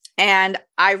And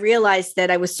I realized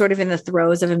that I was sort of in the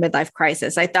throes of a midlife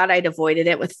crisis. I thought I'd avoided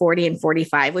it with 40 and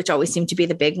 45, which always seem to be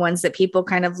the big ones that people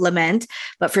kind of lament.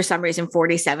 But for some reason,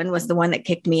 47 was the one that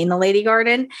kicked me in the Lady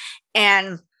Garden.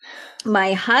 And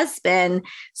my husband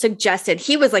suggested,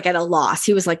 he was like at a loss.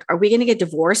 He was like, are we going to get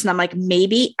divorced? And I'm like,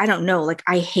 maybe, I don't know. Like,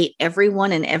 I hate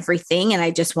everyone and everything, and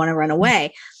I just want to run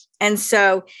away. And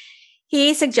so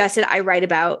he suggested I write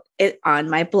about it on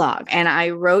my blog. And I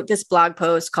wrote this blog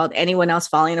post called Anyone Else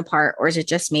Falling Apart, or Is It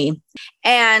Just Me?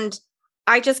 And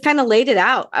I just kind of laid it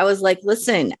out. I was like,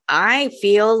 listen, I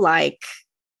feel like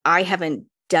I haven't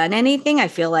done anything. I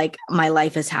feel like my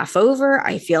life is half over.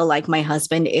 I feel like my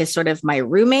husband is sort of my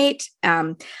roommate.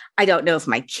 I don't know if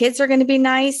my kids are going to be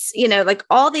nice, like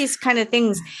all these kind of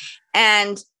things.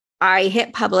 And I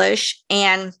hit publish,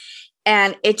 and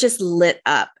it just lit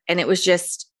up. And it was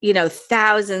just,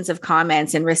 thousands of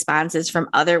comments and responses from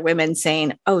other women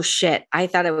saying, oh shit, I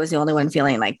thought I was the only one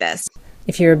feeling like this.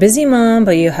 If you're a busy mom,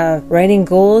 but you have writing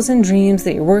goals and dreams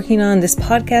that you're working on, this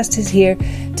podcast is here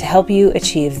to help you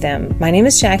achieve them. My name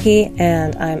is Jackie,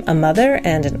 and I'm a mother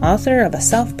and an author of a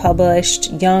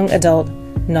self-published young adult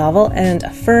novel and a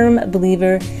firm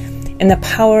believer in the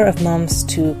power of moms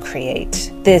to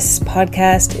create. This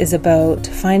podcast is about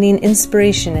finding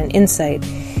inspiration and insight.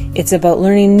 It's about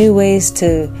learning new ways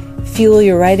to fuel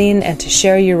your writing and to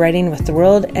share your writing with the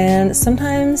world. And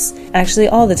sometimes, actually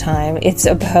all the time, it's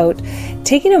about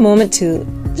taking a moment to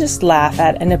just laugh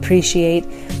at and appreciate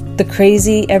the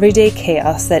crazy everyday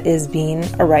chaos that is being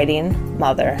a writing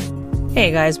mother.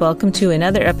 Hey guys, welcome to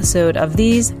another episode of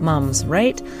These Moms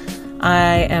Write.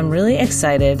 I am really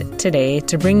excited today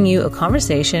to bring you a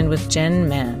conversation with Jen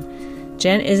Mann.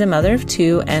 Jen is a mother of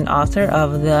two and author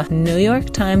of the New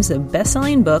York Times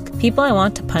bestselling book, People I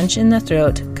Want to Punch in the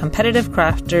Throat, Competitive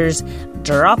Crafters,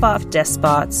 Drop-Off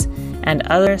Despots, and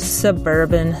Other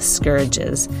Suburban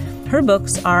Scourges. Her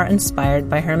books are inspired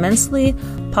by her immensely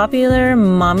popular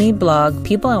mommy blog,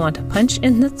 People I Want to Punch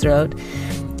in the Throat,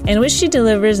 in which she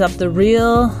delivers up the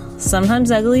real,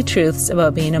 sometimes ugly truths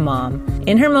about being a mom.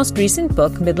 In her most recent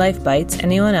book, Midlife Bites,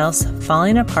 Anyone Else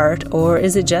Falling Apart, or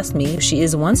Is It Just Me?, she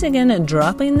is once again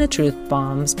dropping the truth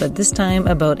bombs, but this time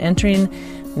about entering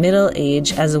middle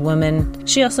age as a woman.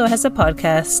 She also has a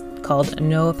podcast called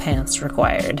No Pants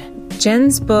Required.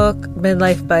 Jen's book,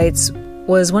 Midlife Bites,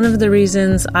 was one of the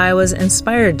reasons I was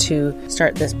inspired to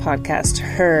start this podcast.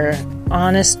 Her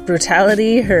honest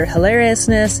brutality, her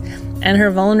hilariousness, and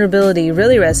her vulnerability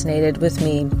really resonated with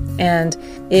me. And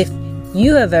if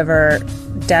you have ever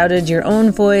doubted your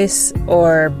own voice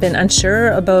or been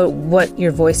unsure about what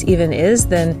your voice even is,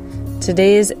 then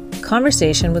today's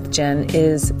conversation with Jen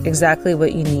is exactly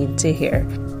what you need to hear.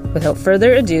 Without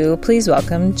further ado, please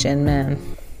welcome Jen Mann.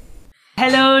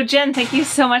 Hello, Jen. Thank you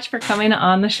so much for coming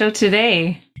on the show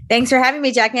today. Thanks for having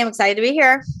me, Jackie. I'm excited to be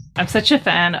here. I'm such a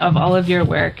fan of all of your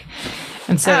work.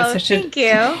 And so thank you.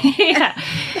 Yeah,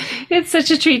 it's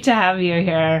such a treat to have you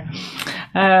here.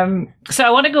 So I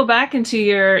want to go back into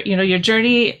your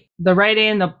journey, the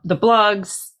writing, the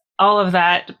blogs, all of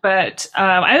that. But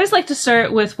I always like to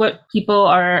start with what people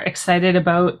are excited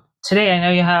about today. I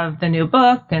know you have the new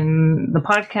book and the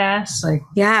podcast.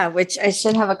 Yeah, which I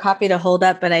should have a copy to hold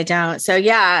up, but I don't. So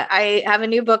yeah, I have a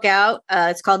new book out.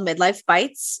 It's called Midlife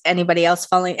Bites.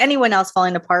 Anyone else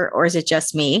falling apart, or is it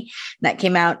just me? That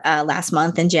came out last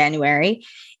month in January.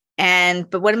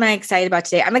 But what am I excited about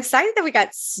today? I'm excited that we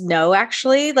got snow,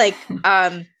 actually.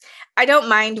 I don't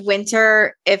mind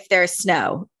winter if there's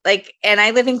snow. And I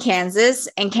live in Kansas,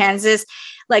 and Kansas,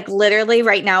 literally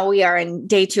right now we are in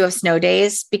day 2 of snow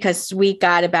days because we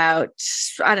got about,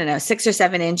 6 or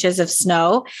 7 inches of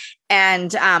snow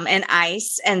and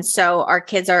ice. And so our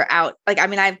kids are out. I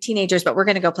have teenagers, but we're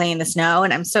going to go play in the snow,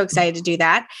 and I'm so excited to do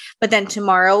that. But then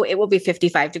tomorrow it will be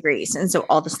 55 degrees. And so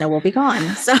all the snow will be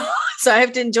gone. So I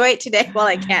have to enjoy it today while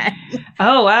I can.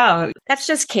 Oh, wow. That's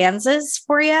just Kansas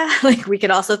for you. We could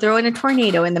also throw in a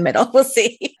tornado in the middle. We'll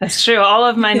see. That's true. All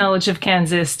of my knowledge of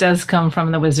Kansas does come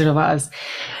from The Wizard of Oz.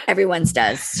 Everyone's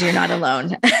does. You're not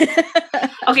alone.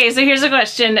 Okay, so here's a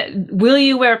question. Will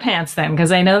you wear pants then?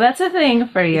 Because I know that's a thing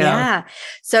for you. Yeah.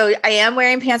 So I am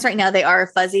wearing pants right now. They are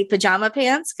fuzzy pajama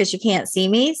pants because you can't see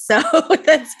me. So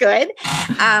that's good.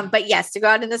 But yes, to go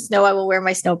out in the snow, I will wear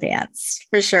my snow pants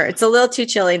for sure. It's a little too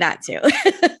chilly not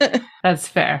to. That's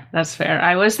fair. That's fair.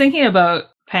 I was thinking about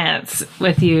pants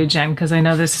with you, Jen, because I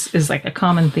know this is a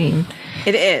common theme.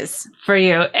 It is. For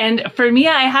you. And for me,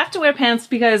 I have to wear pants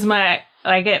because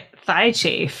I get thigh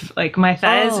chafe. My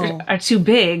thighs are too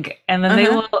big, and then they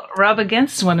will rub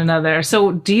against one another.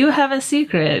 So do you have a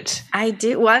secret? I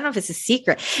do. Well, I don't know if it's a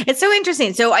secret. It's so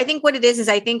interesting. So I think what it is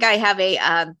I think I have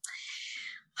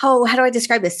Oh, how do I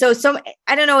describe this? So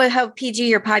I don't know how PG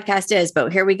your podcast is,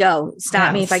 but here we go.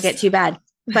 Stop me if I get too bad.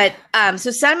 But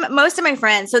most of my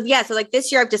friends, so like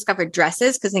this year I've discovered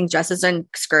dresses because I think dresses and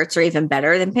skirts are even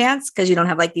better than pants because you don't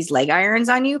have like these leg irons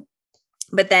on you.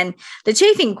 But then the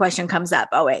chafing question comes up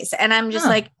always. And I'm just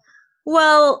like,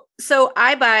 well, so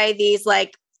I buy these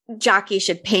like Jockey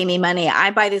should pay me money.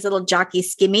 I buy these little Jockey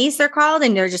skimmies, they're called,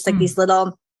 and they're just like these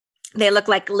little, they look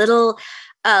like little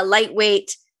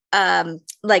lightweight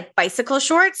like bicycle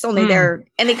shorts, only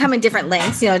and they come in different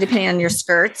lengths, depending on your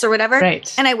skirts or whatever.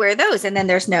 Right. And I wear those and then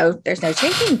there's no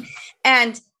chafing.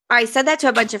 And I said that to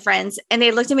a bunch of friends and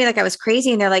they looked at me like I was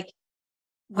crazy and they're like,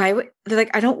 they're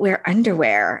like, I don't wear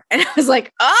underwear. And I was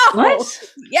like, oh, what?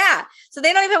 Yeah. So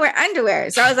they don't even wear underwear.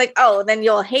 So I was like, oh, then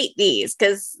you'll hate these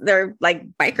because they're like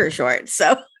biker shorts.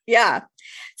 So yeah.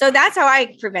 So that's how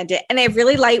I prevent it. And they have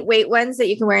really lightweight ones that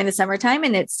you can wear in the summertime.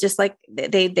 And it's just like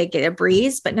they get a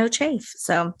breeze, but no chafe.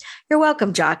 So you're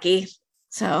welcome, Jockey.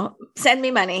 So send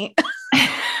me money.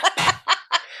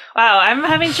 Wow. I'm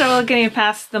having trouble getting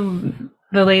past the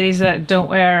ladies that don't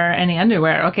wear any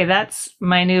underwear. Okay. That's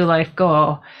my new life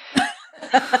goal.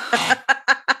 I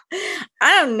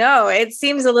don't know. It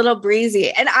seems a little breezy.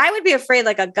 And I would be afraid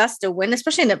like a gust of wind,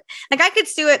 especially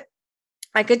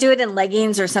I could do it in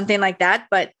leggings or something like that.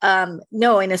 But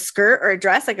no, in a skirt or a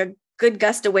dress, like a good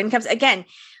gust of wind comes. Again,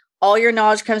 all your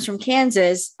knowledge comes from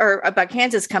Kansas or about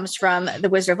Kansas comes from the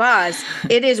Wizard of Oz.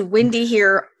 It is windy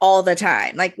here all the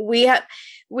time. Like we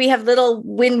have little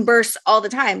wind bursts all the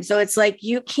time. So it's like,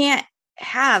 you can't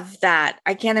have that.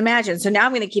 I can't imagine. So now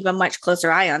I'm going to keep a much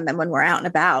closer eye on them when we're out and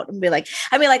about and be like,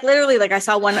 literally, like I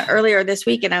saw one earlier this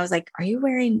week and I was like, are you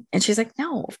wearing? And she's like,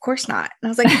 no, of course not. And I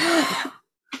was like,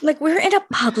 like we're in a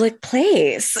public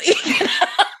place.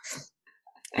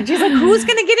 And she's like, who's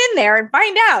going to get in there and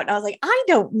find out? And I was like, I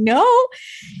don't know.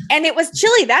 And it was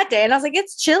chilly that day. And I was like,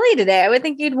 it's chilly today. I would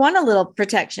think you'd want a little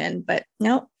protection, but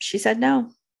no, she said no.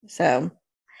 So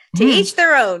to each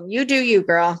their own. You do you,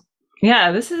 girl.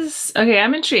 Yeah, this is okay.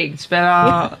 I'm intrigued, but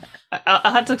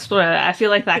I'll have to explore that. I feel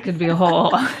like that could be a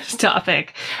whole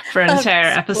topic for an entire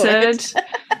episode,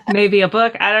 maybe a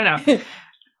book. I don't know.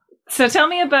 So tell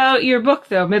me about your book,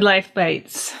 though, Midlife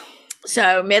Bites.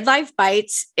 So Midlife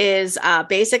Bites is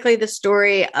basically the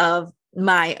story of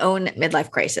my own midlife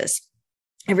crisis.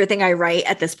 Everything I write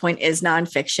at this point is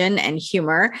nonfiction and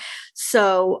humor.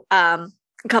 So a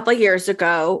couple of years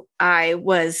ago, I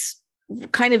was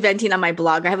kind of venting on my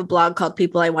blog. I have a blog called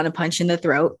People I Want to Punch in the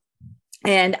Throat.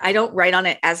 And I don't write on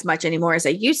it as much anymore as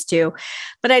I used to,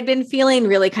 but I'd been feeling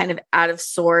really kind of out of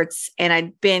sorts. And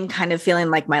I'd been kind of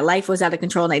feeling like my life was out of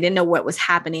control and I didn't know what was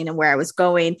happening and where I was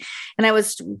going. And I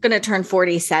was going to turn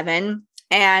 47.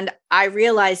 And I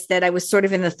realized that I was sort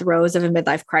of in the throes of a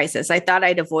midlife crisis. I thought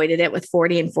I'd avoided it with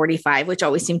 40 and 45, which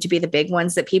always seem to be the big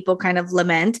ones that people kind of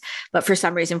lament. But for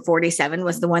some reason, 47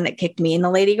 was the one that kicked me in the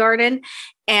Lady Garden.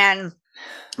 And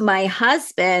my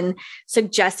husband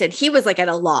suggested, he was like at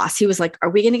a loss. He was like, are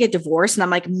we going to get divorced? And I'm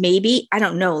like, maybe, I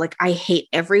don't know. Like I hate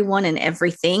everyone and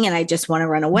everything. And I just want to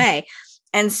run away.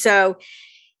 And so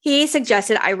he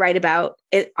suggested I write about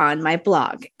it on my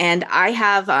blog. And I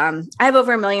have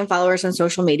over 1 million followers on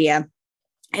social media.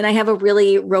 And I have a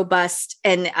really robust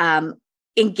and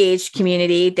engaged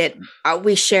community that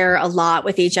we share a lot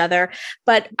with each other,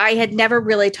 but I had never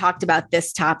really talked about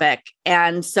this topic.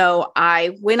 And so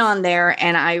I went on there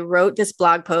and I wrote this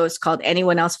blog post called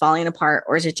Anyone Else Falling Apart,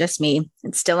 or Is It Just Me?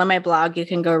 It's still on my blog. You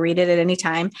can go read it at any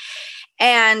time.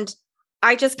 And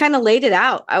I just kind of laid it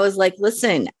out. I was like,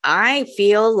 listen, I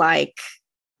feel like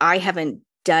I haven't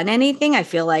done anything. I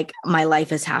feel like my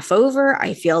life is half over.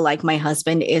 I feel like my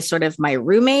husband is sort of my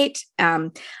roommate.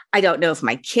 I don't know if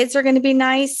my kids are going to be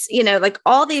nice, like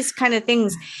all these kind of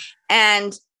things.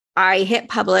 And I hit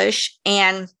publish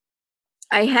and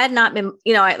I had not been,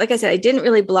 like I said, I didn't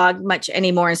really blog much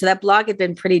anymore. And so that blog had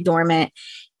been pretty dormant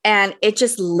and it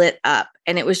just lit up.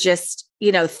 And it was just,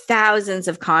 thousands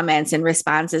of comments and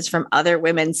responses from other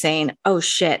women saying, oh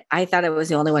shit, I thought I was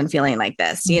the only one feeling like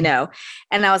this, And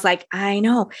I was like, I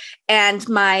know. And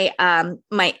my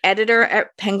editor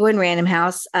at Penguin Random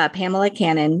House, Pamela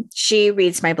Cannon, she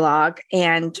reads my blog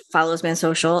and follows me on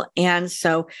social. And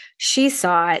so she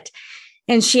saw it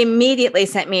and she immediately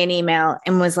sent me an email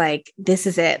and was like, this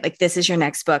is it. Like, this is your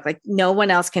next book. Like no one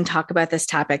else can talk about this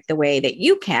topic the way that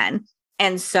you can.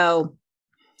 And so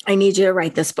I need you to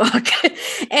write this book.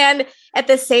 And at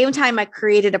the same time, I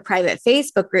created a private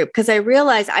Facebook group because I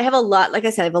realized I have a lot, like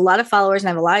I said, I have a lot of followers and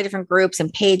I have a lot of different groups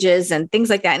and pages and things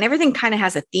like that. And everything kind of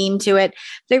has a theme to it.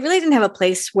 But I really didn't have a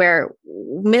place where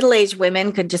middle-aged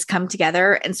women could just come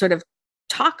together and sort of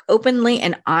talk openly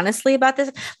and honestly about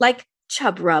this, like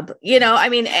chub rub, I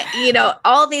mean,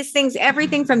 all these things,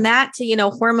 everything from that to,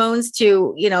 hormones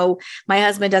to, my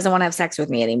husband doesn't want to have sex with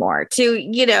me anymore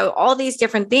to, all these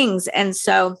different things. And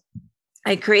so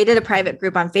I created a private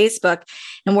group on Facebook,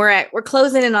 and we're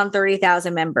closing in on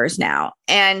 30,000 members now.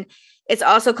 And it's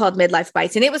also called Midlife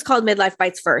Bites. And it was called Midlife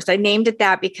Bites first. I named it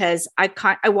that because I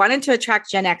wanted to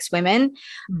attract Gen X women.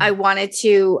 Mm-hmm. I wanted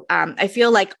to, I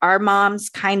feel like our moms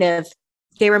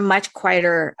they were much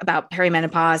quieter about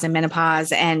perimenopause and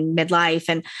menopause and midlife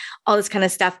and all this kind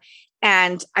of stuff.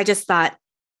 And I just thought,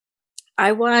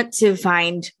 I want to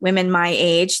find women my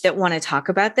age that want to talk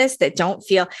about this, that don't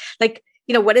feel like,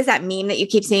 what does that mean that you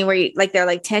keep seeing where they're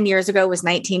like 10 years ago was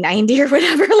 1990 or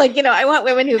whatever? I want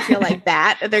women who feel like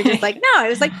that. They're just like, no,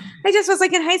 I just was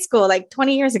like in high school, like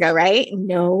 20 years ago. Right.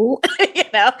 No,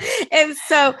 And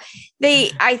so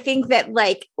I think that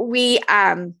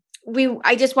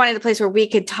I just wanted a place where we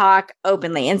could talk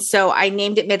openly. And so I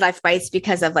named it Midlife Bites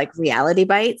because of like reality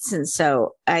bites. And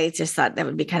so I just thought that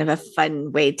would be kind of a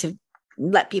fun way to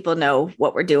let people know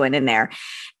what we're doing in there.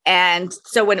 And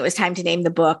so when it was time to name the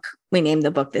book, we named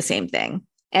the book the same thing.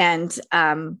 And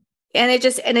it's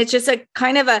just a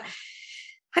kind of a,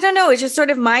 I don't know, it's just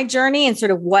sort of my journey and sort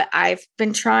of what I've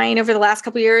been trying over the last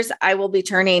couple of years. I will be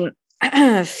turning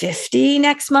 50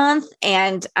 next month.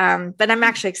 And, but I'm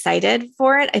actually excited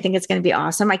for it. I think it's going to be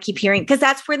awesome. I keep hearing, because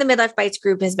that's where the Midlife Bites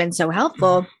group has been so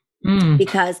helpful.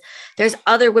 Because there's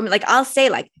other women, like I'll say,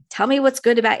 like, tell me what's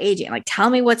good about aging, like, tell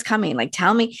me what's coming, like,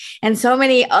 tell me. And so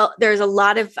many, there's a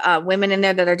lot of women in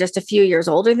there that are just a few years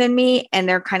older than me. And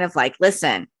they're kind of like,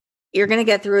 listen, you're going to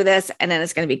get through this and then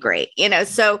it's going to be great.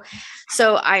 So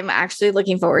I'm actually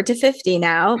looking forward to 50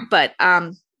 now, but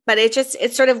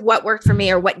it's sort of what worked for me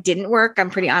or what didn't work.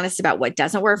 I'm pretty honest about what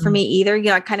doesn't work for me either.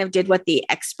 I kind of did what the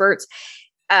experts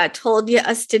told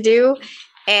us to do.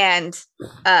 And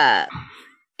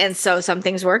so some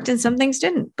things worked and some things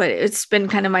didn't, but it's been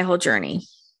kind of my whole journey.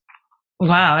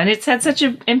 Wow. And it's had such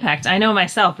an impact. I know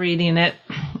myself reading it.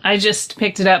 I just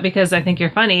picked it up because I think you're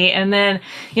funny. And then,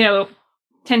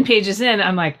 10 pages in,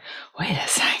 I'm like, wait a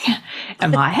second.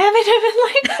 Am I having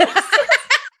it like this?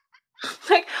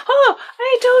 Like, oh,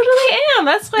 I totally am.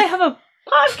 That's why I have a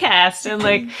podcast and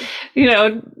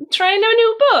trying a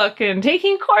new book and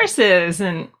taking courses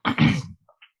and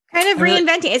kind of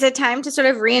reinventing. Is it time to sort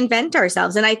of reinvent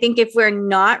ourselves? And I think if we're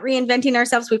not reinventing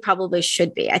ourselves, we probably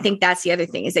should be. I think that's the other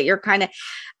thing is that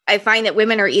I find that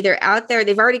women are either out there,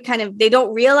 they've already they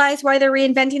don't realize why they're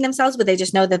reinventing themselves, but they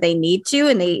just know that they need to,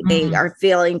 and they are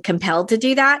feeling compelled to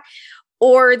do that.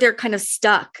 Or they're kind of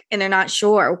stuck and they're not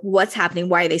sure what's happening.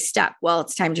 Why are they stuck? Well,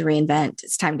 it's time to reinvent.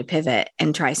 It's time to pivot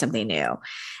and try something new.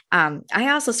 I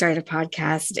also started a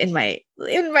podcast in my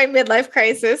midlife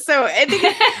crisis. So I think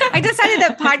I decided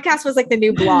that podcast was like the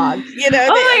new blog,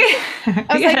 I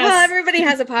was like, well, everybody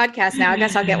has a podcast now. I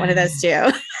guess I'll get one of those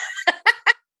too.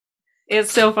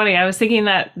 It's so funny. I was thinking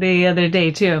that the other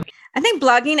day too. I think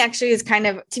blogging actually is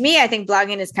to me, I think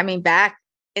blogging is coming back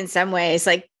in some ways.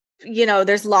 Like,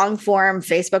 there's long form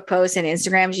Facebook posts and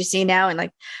Instagrams you see now and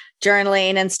like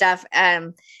journaling and stuff.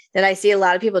 That I see a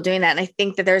lot of people doing that. And I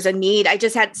think that there's a need.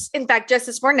 In fact, just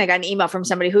this morning, I got an email from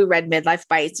somebody who read Midlife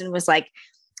Bites and was like,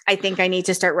 I think I need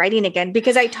to start writing again,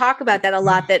 because I talk about that a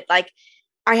lot, that like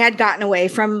I had gotten away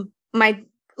from my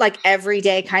like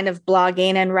everyday kind of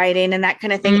blogging and writing and that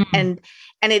kind of thing. And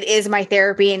it is my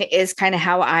therapy, and it is kind of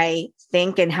how I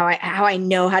think and how I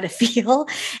know how to feel.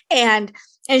 And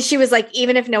she was like,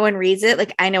 even if no one reads it,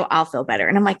 like, I know I'll feel better.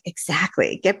 And I'm like,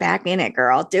 exactly. Get back in it,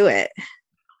 girl. Do it.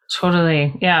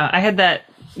 Totally. Yeah. I had that.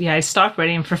 Yeah. I stopped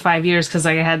writing for 5 years because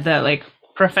I had that like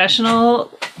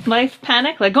professional life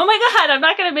panic. Like, oh my God, I'm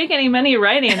not going to make any money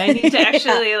writing. I need to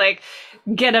actually like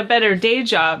get a better day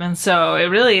job. And so it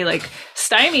really like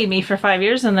stymied me for 5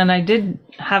 years. And then I did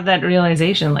have that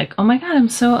realization like, oh my God, I'm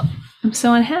so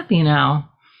unhappy now.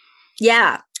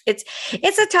 Yeah.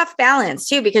 It's a tough balance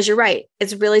too, because you're right.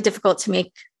 It's really difficult to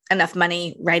make enough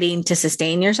money writing to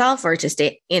sustain yourself or to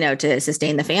to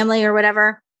sustain the family or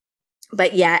whatever.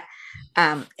 But yet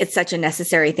it's such a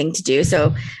necessary thing to do.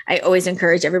 So I always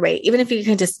encourage everybody, even if you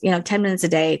can just, 10 minutes a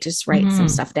day, just write some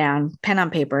stuff down, pen on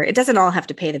paper. It doesn't all have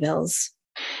to pay the bills.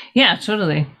 Yeah,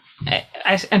 totally.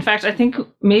 In fact, I think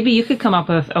maybe you could come up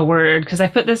with a word, because I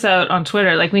put this out on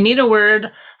Twitter. Like, we need a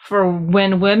word for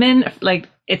when women, like,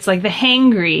 it's like the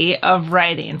hangry of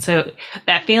writing. So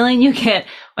that feeling you get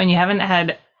when you haven't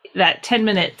had that 10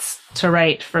 minutes to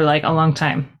write for like a long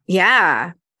time.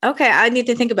 Yeah. Okay. I need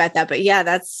to think about that. But yeah,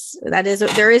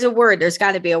 there is a word. There's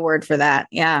got to be a word for that.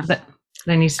 Yeah.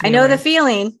 There needs to be I know the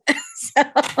feeling. So.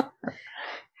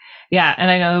 Yeah.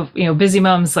 And I know, busy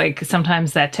moms, like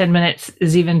sometimes that 10 minutes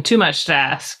is even too much to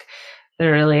ask.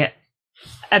 they're really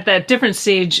at that different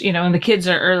stage, you know, when the kids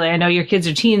are early. I know your kids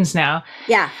are teens now.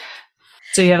 Yeah.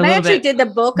 So you have a little bit. I actually did the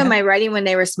bulk of my writing when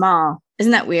they were small.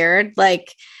 Isn't that weird?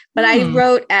 Like, but I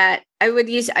wrote I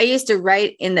used to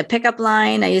write in the pickup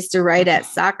line. I used to write at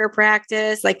soccer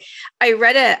practice. Like I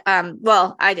read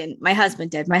I didn't, my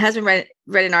husband did. My husband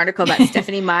read an article about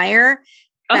Stephenie Meyer.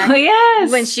 Oh,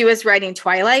 yes. When she was writing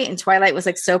Twilight, and Twilight was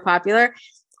like so popular.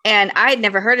 And I had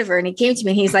never heard of her. And he came to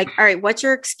me and he's like, all right, what's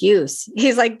your excuse?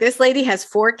 He's like, this lady has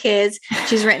 4 kids.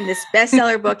 She's written this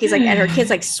bestseller book. He's like, and her kids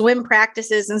like swim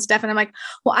practices and stuff. And I'm like,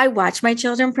 well, I watch my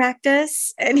children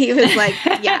practice. And he was like,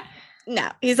 yeah, no.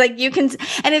 He's like, you can,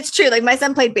 and it's true. Like my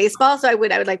son played baseball. So I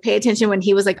would like pay attention when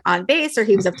he was like on base or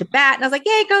he was up to bat. And I was like,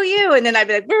 yay, go you. And then I'd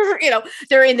be like, you know,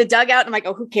 they're in the dugout. And I'm like,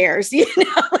 oh, who cares? You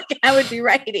know, like I would be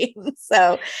writing.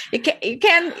 So you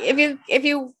can, if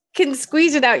you can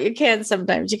squeeze it out, you can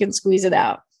squeeze it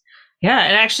out. Yeah.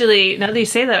 And actually, now that you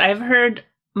say that, I've heard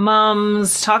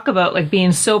moms talk about like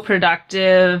being so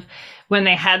productive when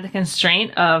they had the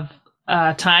constraint of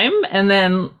time. And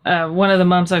then one of the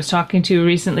moms I was talking to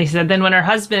recently said, then when her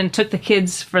husband took the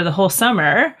kids for the whole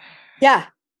summer, yeah,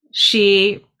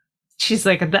 she's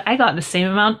like, I got the same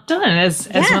amount done as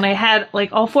when I had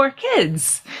like all 4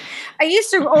 kids. I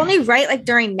used to only write like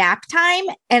during nap time,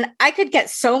 and I could get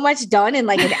so much done in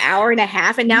like an hour and a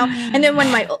half. And then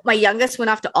when my youngest went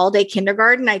off to all day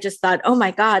kindergarten, I just thought, oh my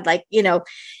God, like, you know,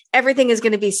 everything is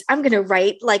going to be, I'm going to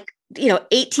write like, you know,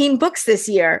 18 books this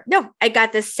year. No, I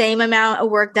got the same amount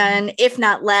of work done, if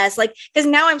not less. Like, because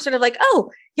now I'm sort of like, oh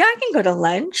yeah, I can go to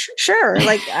lunch. Sure.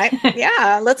 Like,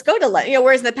 let's go to lunch. You know,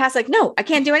 whereas in the past, like, no, I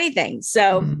can't do anything.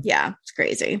 So yeah, it's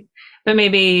crazy. But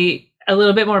maybe a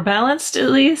little bit more balanced, at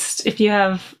least, if you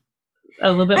have a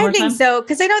little bit more time? I think so,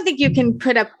 because I don't think you can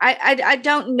put up, I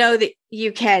don't know that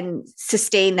you can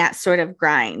sustain that sort of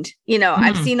grind. You know,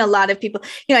 I've seen a lot of people,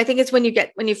 you know, I think it's when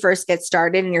you first get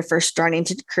started and you're first starting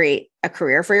to create a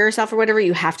career for yourself or whatever,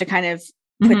 you have to kind of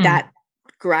put that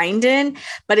grind in,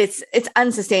 but it's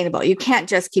unsustainable. You can't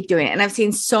just keep doing it. And I've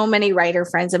seen so many writer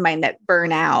friends of mine that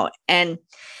burn out, and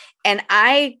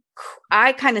I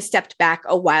kind of stepped back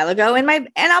a while ago, and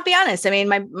I'll be honest. I mean,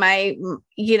 my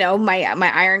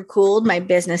iron cooled, my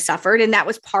business suffered. And that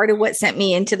was part of what sent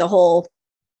me into the whole,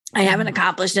 I haven't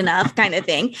accomplished enough kind of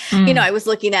thing. You know, I was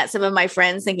looking at some of my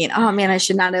friends thinking, oh man, I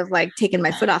should not have like taken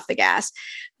my foot off the gas.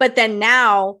 But then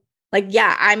now, like,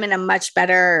 yeah, I'm in a much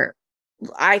better,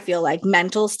 I feel like,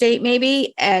 mental state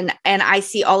maybe. And I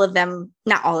see all of them,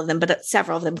 not all of them, but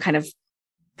several of them kind of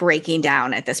breaking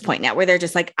down at this point now, where they're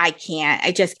just like,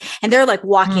 and they're like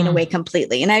walking away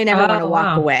completely. And I never want to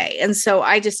walk away. And so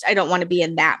I don't want to be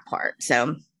in that part.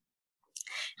 So,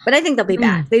 but I think they'll be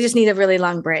back. They just need a really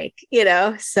long break, you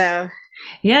know? So.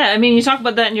 Yeah. I mean, you talk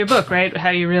about that in your book, right? How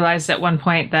you realized at one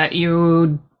point that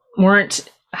you weren't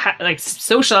like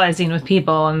socializing with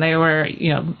people, and they were, you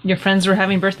know, your friends were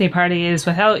having birthday parties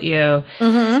without you.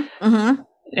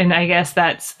 And I guess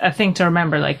that's a thing to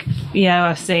remember. Like, yeah, I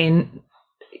was saying,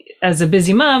 as a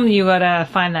busy mom, you gotta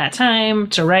find that time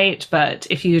to write. But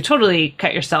if you totally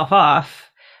cut yourself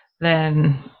off,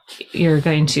 then you're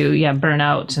going to, burn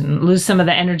out and lose some of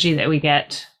the energy that we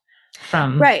get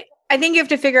from. Right. I think you have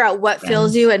to figure out what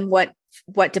fills you and what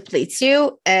depletes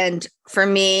you. And for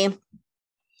me,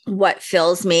 what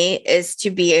fills me is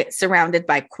to be surrounded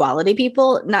by quality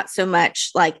people, not so much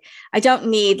like, I don't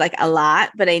need like a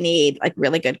lot, but I need like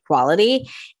really good quality.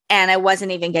 And I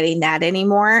wasn't even getting that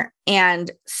anymore. And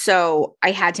so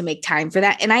I had to make time for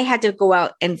that. And I had to go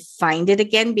out and find it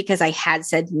again, because I had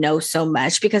said no so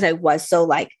much, because I was so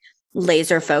like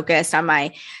laser focused on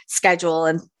my schedule,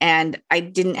 and I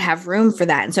didn't have room for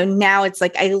that. And so now it's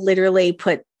like, I literally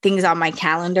put things on my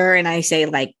calendar and I say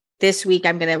like, this week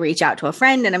I'm going to reach out to a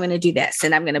friend and I'm going to do this,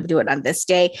 and I'm going to do it on this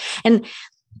day. And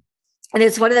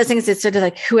it's one of those things that's sort of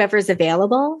like whoever's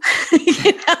available,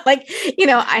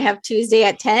 I have Tuesday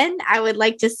at 10. I would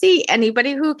like to see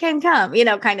anybody who can come,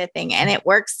 kind of thing. And it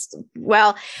works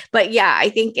well. But yeah, I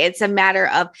think it's a matter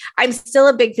of, I'm still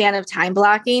a big fan of time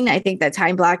blocking. I think that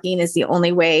time blocking is the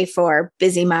only way for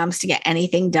busy moms to get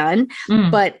anything done.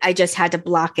 But I just had to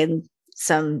block in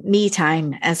some me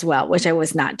time as well, which I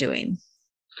was not doing.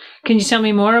 Can you tell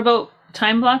me more about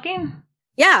time blocking?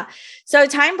 Yeah. So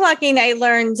time blocking, I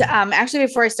learned actually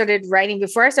before I started writing,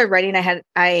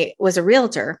 I was a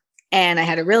realtor, and I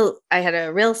had a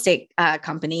real estate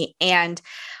company. And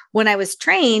when I was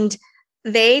trained,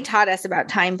 they taught us about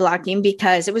time blocking,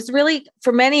 because it was really,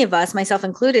 for many of us, myself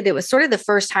included, it was sort of the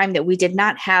first time that we did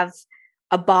not have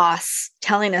a boss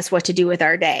telling us what to do with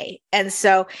our day. And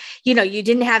so, you know, you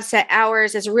didn't have set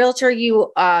hours as a realtor.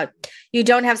 You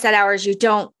don't have set hours. You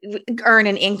don't earn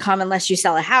an income unless you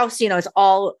sell a house. You know, it's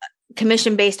all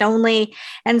commission based only.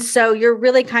 And so you're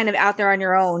really kind of out there on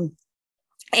your own,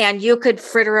 and you could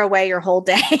fritter away your whole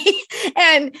day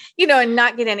and, you know, and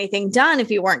not get anything done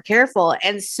if you weren't careful.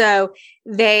 And so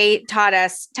they taught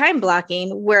us time blocking,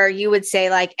 where you would say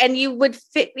like, and you would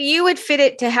fit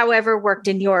it to however worked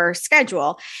in your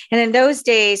schedule. And in those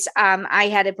days, I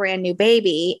had a brand new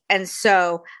baby. And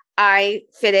so I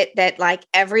fit it that like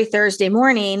every Thursday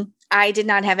morning, I did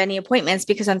not have any appointments,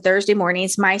 because on Thursday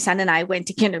mornings, my son and I went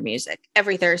to Kinder Music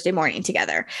every Thursday morning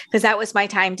together, because that was my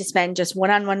time to spend just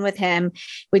one-on-one with him.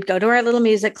 We'd go to our little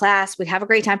music class. We'd have a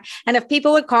great time. And if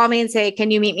people would call me and say,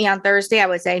 can you meet me on Thursday? I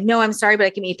would say, no, I'm sorry, but I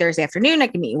can meet Thursday afternoon. I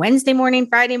can meet you Wednesday morning,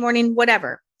 Friday morning,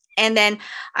 whatever. And then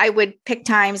I would pick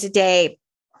times a day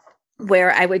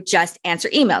where I would just answer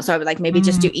emails. So I would like maybe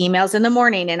just do emails in the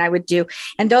morning, and I would do,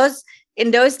 and those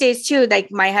in those days too,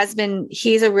 like my husband,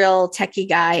 he's a real techie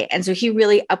guy. And so he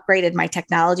really upgraded my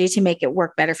technology to make it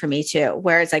work better for me too.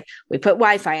 Whereas like we put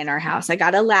Wi-Fi in our house, I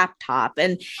got a laptop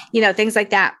and, you know, things like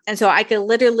that. And so I could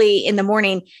literally in the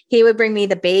morning, he would bring me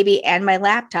the baby and my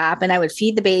laptop, and I would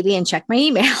feed the baby and check my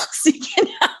emails, you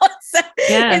know?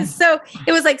 And so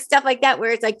it was like stuff like that,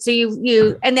 where it's like, so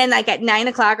you, and then like at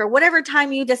 9:00 or whatever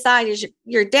time you decide is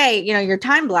your day, you know, your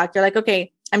time block, you're like,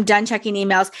 okay, I'm done checking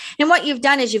emails. And what you've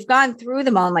done is you've gone through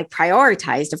them all and like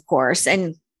prioritized, of course,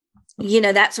 and you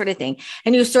know, that sort of thing.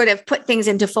 And you sort of put things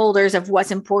into folders of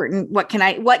what's important,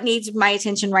 what needs my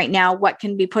attention right now, what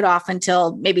can be put off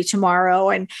until maybe tomorrow,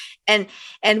 and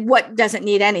what doesn't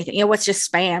need anything, you know, what's just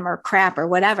spam or crap or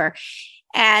whatever.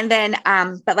 And then,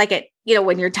 but like it, you know,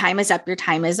 when your time is up, your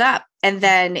time is up. And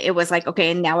then it was like, okay,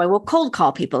 and now I will cold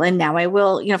call people. And now I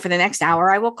will, you know, for the next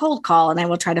hour, I will cold call and I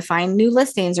will try to find new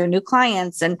listings or new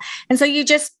clients. And so you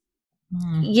just,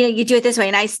 you do it this way.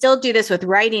 And I still do this with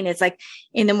writing. It's like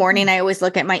in the morning, I always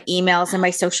look at my emails and my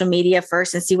social media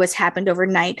first and see what's happened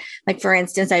overnight. Like, for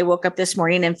instance, I woke up this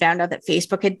morning and found out that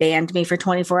Facebook had banned me for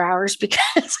 24 hours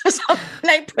because of something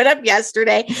I put up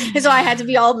yesterday. And so I had to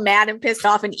be all mad and pissed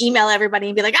off and email everybody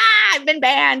and be like, I've been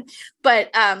banned.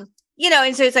 But, you know,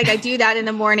 and so it's like, I do that in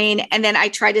the morning, and then I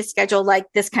try to schedule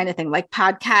like this kind of thing, like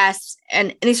podcasts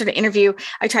and any sort of interview.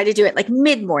 I try to do it like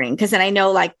mid-morning, because then I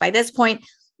know like by this point,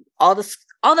 all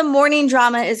the morning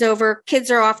drama is over. Kids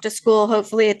are off to school,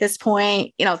 hopefully at this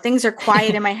point, you know, things are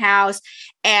quiet in my house,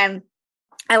 and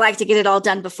I like to get it all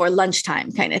done before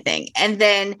lunchtime kind of thing. And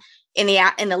then in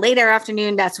the later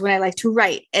afternoon, that's when I like to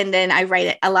write. And then I write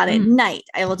it a lot at night.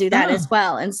 I will do that as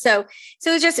well. And so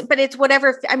it's just, but it's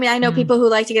whatever. I mean, I know people who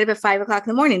like to get up at 5:00 in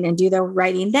the morning and do their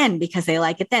writing then because they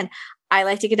like it then. I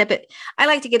like to go to bed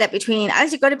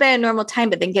at normal time,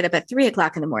 but then get up at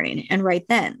 3:00 in the morning and write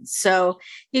then. So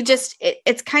you just,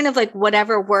 it's kind of like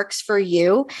whatever works for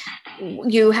you,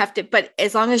 you have to, but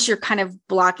as long as you're kind of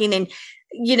blocking and,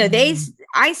 you know,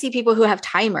 I see people who have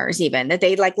timers even that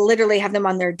they like literally have them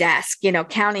on their desk, you know,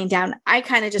 counting down. I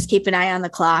kind of just keep an eye on the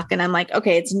clock and I'm like,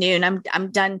 okay, it's noon.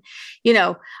 I'm done, you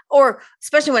know, or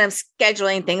especially when I'm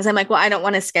scheduling things, I'm like, well, I don't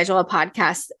want to schedule a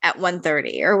podcast at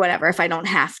 1:30 or whatever, if I don't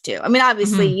have to. I mean,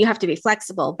 obviously you have to be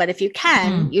flexible, but if you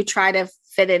can, you try to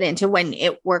fit it into when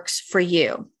it works for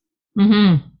you.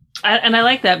 And I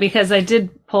like that, because I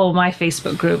did poll my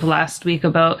Facebook group last week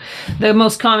about the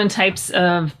most common types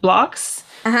of blocks,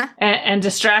 and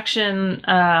distraction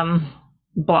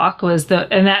block was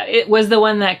it was the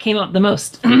one that came up the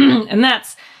most. And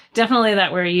that's definitely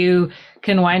that where you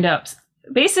can wind up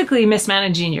basically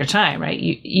mismanaging your time, right?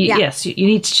 Yes, you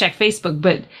need to check Facebook,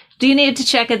 but do you need to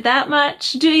check it that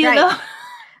much? Do you know?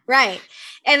 Right.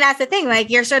 And that's the thing, like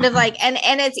you're sort of like, and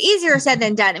it's easier said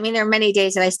than done. I mean, there are many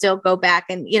days that I still go back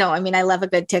and, you know, I mean, I love a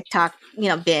good TikTok, you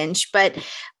know, binge, but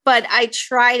I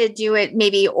try to do it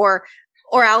maybe, or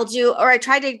I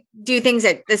try to do things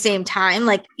at the same time.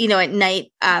 Like, you know, at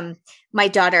night, my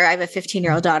daughter, I have a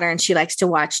 15-year-old daughter, and she likes to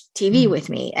watch TV with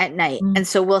me at night. And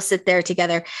so we'll sit there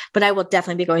together, but I will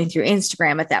definitely be going through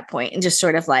Instagram at that point and just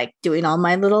sort of like doing all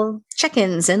my little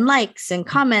check-ins and likes and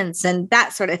comments and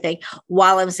that sort of thing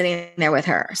while I'm sitting there with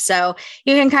her. So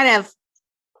you can kind of,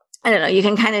 I don't know, you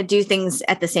can kind of do things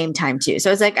at the same time too.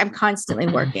 So it's like, I'm constantly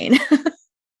working.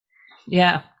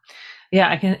 Yeah.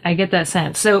 Yeah, I get that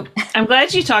sense. So I'm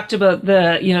glad you talked about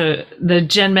the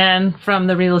Gen Man from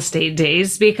the real estate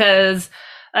days, because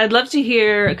I'd love to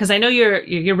hear, because I know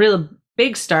your real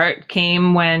big start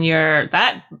came when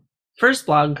that first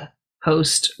blog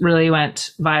post really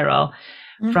went viral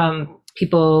from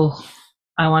people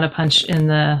I want to punch in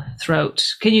the throat.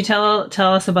 Can you tell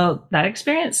us about that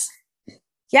experience?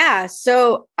 Yeah.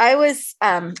 So I was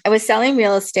selling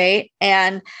real estate,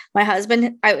 and my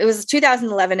husband, it was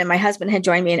 2011, and my husband had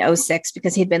joined me in '06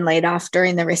 because he'd been laid off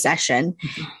during the recession.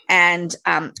 And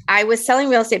I was selling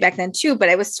real estate back then too, but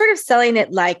I was sort of selling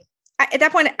it like, at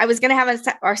that point, I was going to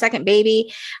have our second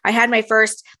baby. I had they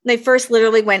first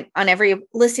literally went on every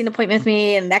listing appointment with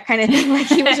me and that kind of thing.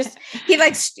 Like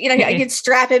I could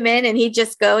strap him in and he'd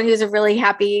just go, and he was a really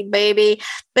happy baby.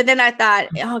 But then I thought,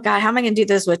 oh God, how am I going to do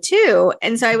this with two?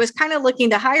 And so I was kind of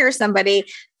looking to hire somebody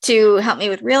to help me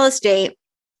with real estate.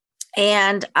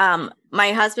 And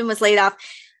my husband was laid off,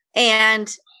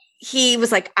 and he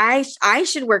was like, I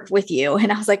should work with you.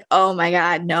 And I was like, oh my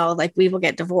God, no, like we will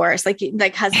get divorced. Like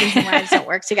husbands and wives don't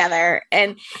work together.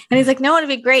 And he's like, no, it'd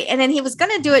be great. And then he was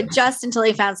going to do it just until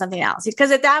he found something else.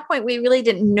 Because at that point, we really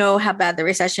didn't know how bad the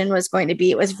recession was going to be.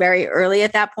 It was very early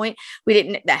at that point.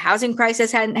 The housing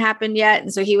crisis hadn't happened yet.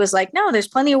 And so he was like, no, there's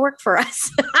plenty of work for us.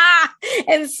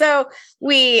 And so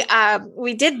we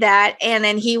did that. And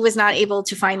then he was not able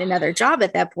to find another job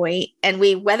at that point. And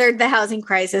we weathered the housing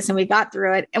crisis and we got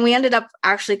through it. And we ended up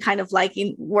actually kind of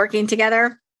liking working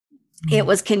together. It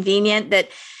was convenient that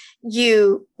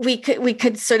we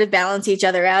could sort of balance each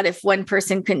other out. If one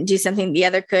person couldn't do something, the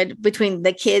other could, between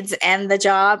the kids and the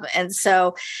job. And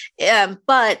so,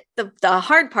 but the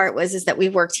hard part is that we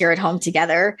worked here at home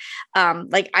together.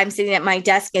 Like I'm sitting at my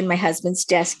desk and my husband's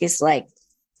desk is like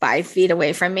 5 feet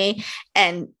away from me.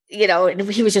 And,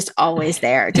 he was just always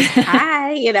there, just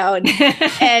hi,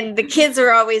 and the kids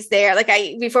were always there. Like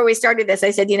before we started this,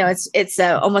 I said, it's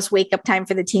almost wake up time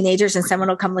for the teenagers, and someone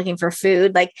will come looking for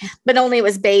food, but only it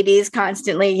was babies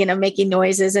constantly, making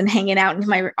noises and hanging out in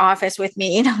my office with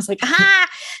me. And I was like,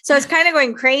 so it's kind of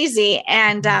going crazy.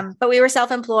 And, but we were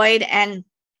self-employed, and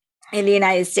in the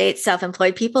United States,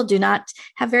 self-employed people do not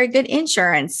have very good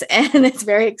insurance, and it's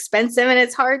very expensive and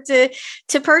it's hard to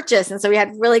purchase. And so we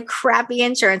had really crappy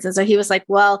insurance. And so he was like,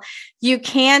 well, you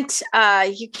can't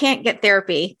get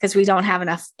therapy because we don't have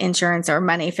enough insurance or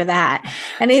money for that.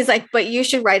 And he's like, but you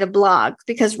should write a blog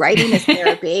because writing is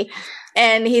therapy.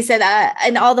 And he said,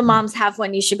 and all the moms have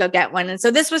one, you should go get one. And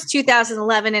so this was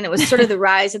 2011, and it was sort of the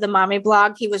rise of the mommy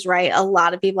blog. He was right. A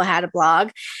lot of people had a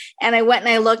blog. And I went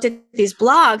and I looked at these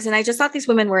blogs, and I just thought these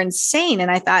women were insane. And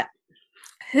I thought,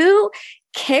 who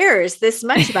cares this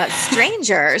much about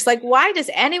strangers? Like, why does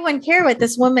anyone care what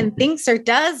this woman thinks or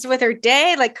does with her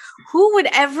day? Like, who would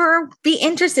ever be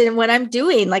interested in what I'm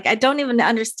doing? Like, I don't even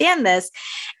understand this.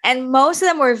 And most of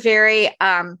them were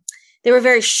they were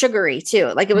very sugary too.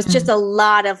 Like it was just a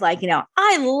lot of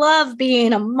I love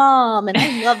being a mom, and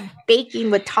I love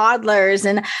baking with toddlers,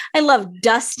 and I love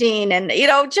dusting, and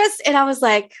and I was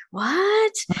like,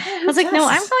 what? I was like, no,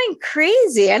 I'm going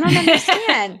crazy. I don't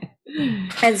understand.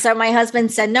 And so my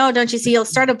husband said, no, don't you see, you'll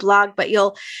start a blog, but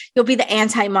you'll be the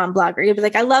anti-mom blogger. You'll be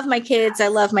like, I love my kids, I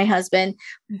love my husband,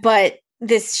 but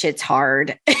this shit's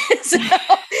hard.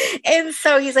 And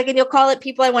so he's like, and you'll call it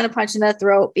People I Want to Punch in the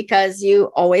Throat because you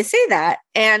always say that.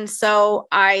 And so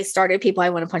I started People I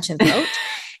Want to Punch in the Throat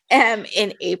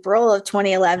in April of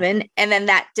 2011. And then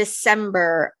that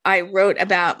December, I wrote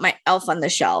about my elf on the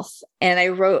shelf. And I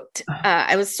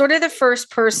was sort of the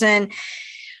first person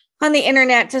on the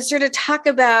internet to sort of talk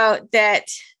about that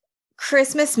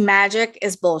Christmas magic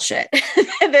is bullshit.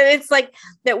 That it's like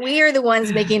that we are the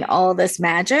ones making all this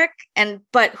magic,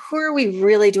 but who are we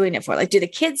really doing it for? Like, do the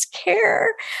kids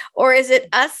care, or is it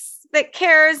us that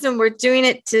cares and we're doing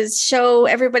it to show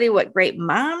everybody what great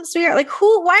moms we are? Like,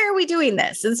 why are we doing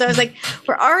this? And so I was like,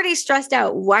 we're already stressed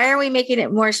out. Why are we making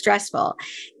it more stressful?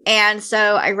 And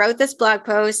so I wrote this blog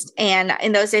post, and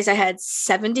in those days I had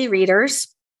 70 readers.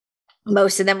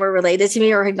 Most of them were related to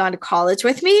me or had gone to college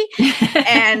with me.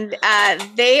 And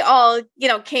they all,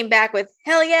 came back with,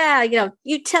 hell yeah,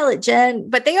 you tell it, Jen.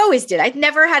 But they always did. I'd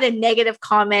never had a negative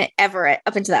comment ever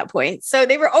up until that point. So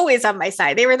they were always on my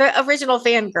side. They were the original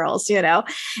fangirls,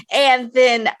 And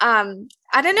then,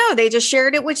 I don't know, they just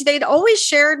shared it, which they'd always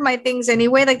shared my things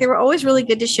anyway. Like they were always really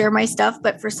good to share my stuff.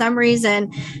 But for some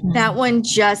reason, that one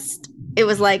it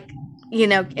was like,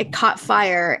 it caught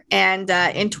fire, and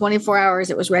in 24 hours,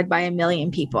 it was read by 1 million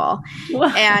people.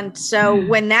 Wow. And so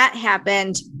when that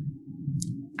happened,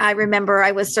 I remember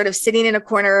I was sort of sitting in a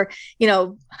corner,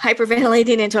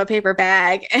 hyperventilating into a paper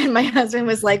bag. And my husband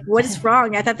was like, what is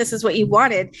wrong? I thought this is what you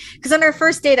wanted. Because on our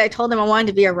first date, I told him I wanted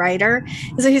to be a writer.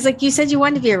 And so he's like, you said you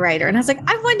wanted to be a writer. And I was like,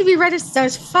 I wanted to be a writer since I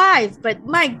was 5. But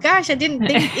my gosh, I didn't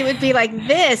think it would be like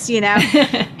this,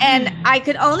 And I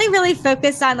could only really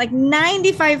focus on like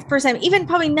 95%, even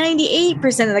probably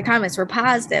 98% of the comments were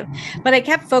positive. But I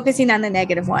kept focusing on the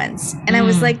negative ones. And I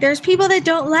was like, there's people that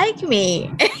don't like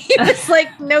me. He was like,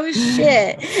 no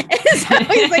shit. And so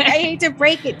he's like, I hate to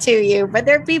break it to you, but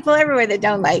there are people everywhere that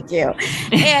don't like you.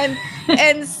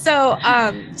 And so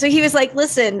he was like,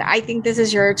 listen, I think this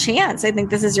is your chance. I think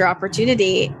this is your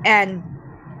opportunity. And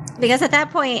because at that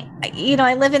point,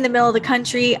 I live in the middle of the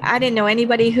country. I didn't know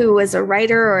anybody who was a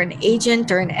writer or an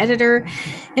agent or an editor.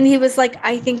 And he was like,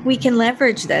 I think we can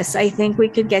leverage this. I think we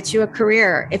could get you a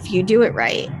career if you do it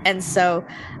right. And so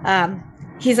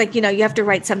he's like, you have to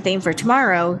write something for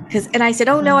tomorrow. And I said,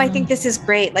 oh no, I think this is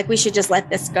great. Like, we should just let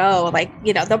this go. Like,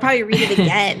 they'll probably read it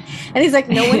again. And he's like,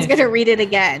 no one's going to read it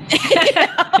again.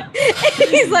 And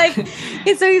he's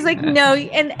like, no.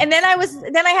 And then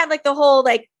I had like the whole,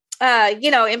 like,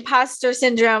 imposter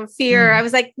syndrome, fear. I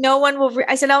was like, no one will.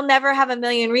 I said, I'll never have 1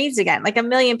 million reads again. Like 1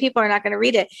 million people are not going to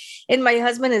read it. And my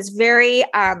husband is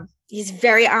he's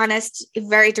very honest,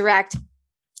 very direct.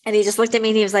 And he just looked at me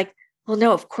and he was like, well,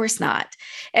 no, of course not.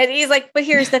 And he's like, but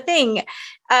here's the thing.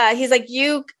 He's like,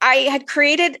 I had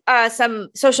created some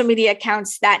social media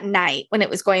accounts that night when it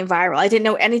was going viral. I didn't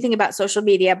know anything about social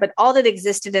media, but all that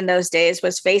existed in those days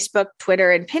was Facebook,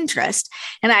 Twitter, and Pinterest.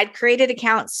 And I'd created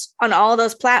accounts on all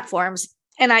those platforms.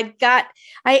 And I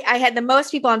had the most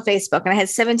people on Facebook, and I had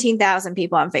 17,000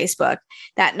 people on Facebook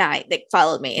that night that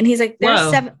followed me. And he's like,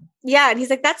 and he's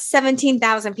like, that's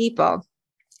 17,000 people.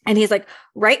 And he's like,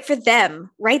 write them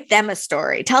a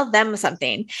story, tell them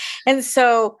something. And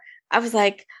so I was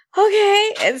like,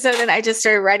 okay. And so then I just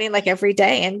started writing like every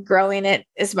day and growing it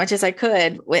as much as I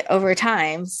could over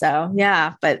time. So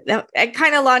yeah, but it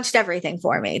kind of launched everything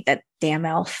for me. That damn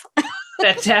elf.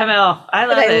 That damn elf. I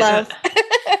love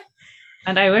it.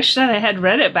 And I wish that I had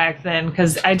read it back then,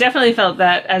 because I definitely felt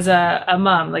that as a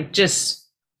mom, like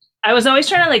I was always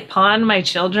trying to like pawn my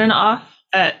children off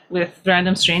with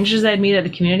random strangers I'd meet at the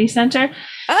community center.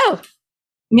 Oh,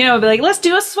 be like, let's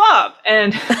do a swap.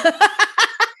 And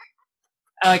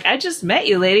I'm like, I just met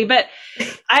you, lady. But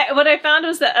what I found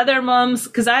was that other moms,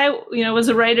 because I, was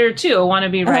a writer too, a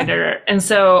wannabe writer. And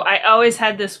so I always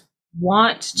had this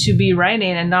want to be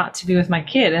writing and not to be with my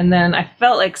kid. And then I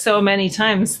felt like so many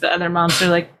times the other moms are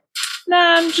like,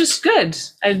 nah, I'm just good.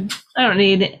 I don't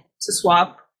need to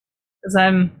swap,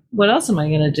 because what else am I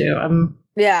going to do?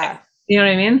 Yeah. You know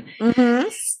what I mean? Mm-hmm.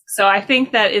 So I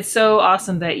think that it's so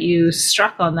awesome that you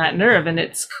struck on that nerve, and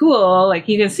it's cool. Like,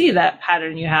 you can see that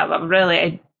pattern you have of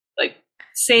really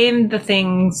saying the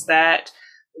things that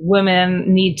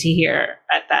women need to hear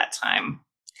at that time.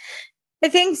 I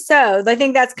think so. I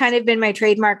think that's kind of been my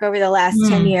trademark over the last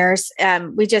 10 years.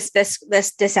 We just,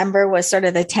 this December was sort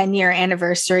of the 10-year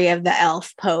anniversary of the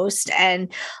ELF post.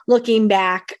 And looking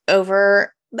back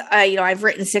over, I've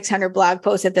written 600 blog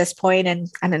posts at this point, and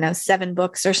I don't know, 7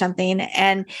 books or something.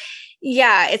 And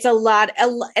yeah, it's a lot.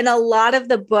 And a lot of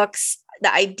the books,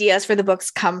 the ideas for the books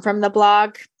come from the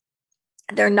blog.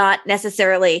 They're not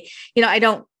necessarily, I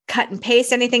don't cut and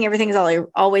paste anything. Everything is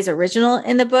always original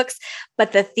in the books,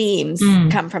 but the themes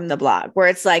come from the blog, where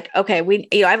it's like, okay,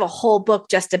 I have a whole book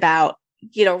just about,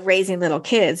 raising little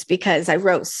kids, because I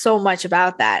wrote so much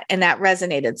about that, and that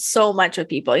resonated so much with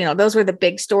people. Those were the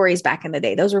big stories back in the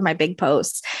day. Those were my big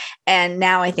posts. And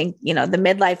now I think, the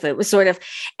midlife, it was sort of,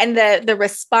 and the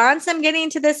response I'm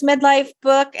getting to this midlife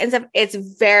book and stuff, it's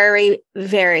very,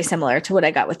 very similar to what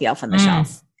I got with The Elf on the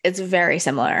Shelf. It's very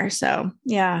similar. So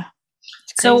yeah.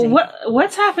 So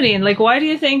what's happening? Like, why do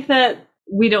you think that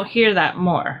we don't hear that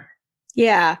more?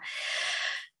 Yeah.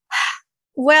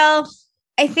 Well,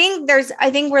 I think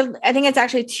it's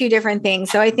actually 2 different things.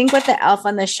 So I think with The Elf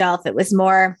on the Shelf, it was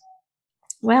more,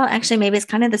 well, actually, maybe it's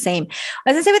kind of the same.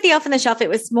 As I say with The Elf on the Shelf, it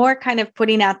was more kind of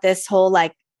putting out this whole,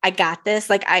 like, I got this.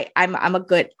 Like, I'm a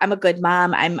good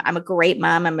mom. I'm a great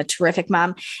mom. I'm a terrific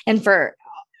mom. And for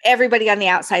everybody on the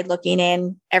outside looking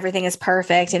in, everything is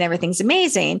perfect and everything's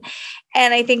amazing.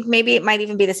 And I think maybe it might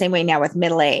even be the same way now with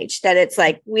middle age, that it's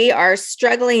like, we are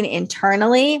struggling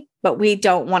internally, but we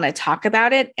don't want to talk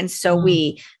about it. And so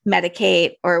we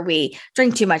medicate, or we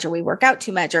drink too much, or we work out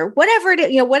too much, or whatever it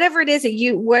is, whatever it is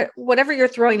that whatever you're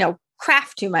throwing,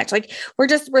 craft too much. Like,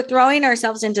 we're throwing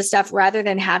ourselves into stuff rather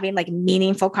than having like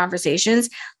meaningful conversations.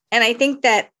 And I think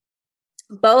that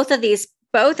both of these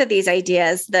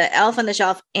ideas, the Elf on the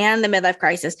Shelf and the midlife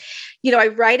crisis, I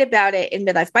write about it in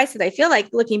Midlife Bites, that I feel like,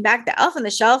 looking back, the Elf on the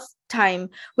Shelf time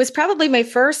was probably my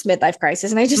first midlife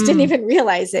crisis. And I just didn't even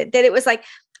realize it, that it was like,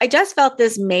 I just felt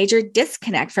this major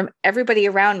disconnect from everybody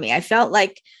around me. I felt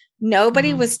like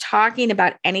nobody was talking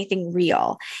about anything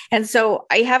real. And so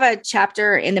I have a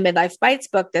chapter in the Midlife Bites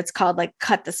book that's called like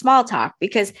Cut the Small Talk,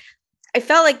 because I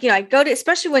felt like, I go to,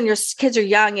 especially when your kids are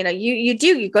young,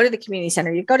 you go to the community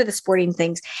center, you go to the sporting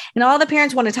things, and all the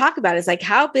parents want to talk about is like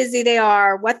how busy they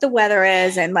are, what the weather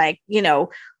is, and like,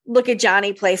 look at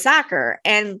Johnny play soccer.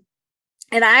 And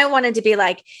I wanted to be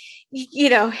like,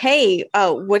 hey,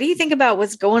 what do you think about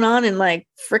what's going on in like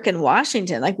freaking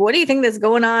Washington? Like, what do you think that's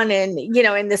going on in,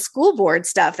 in the school board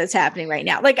stuff that's happening right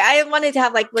now? Like, I wanted to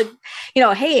have like,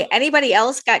 hey, anybody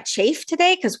else got chafed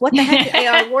today? Cause what the heck,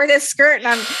 I wore this skirt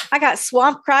and I got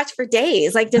swamp crotch for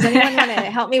days. Like, does anyone want to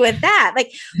help me with that?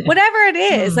 Like, whatever it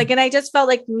is, like, and I just felt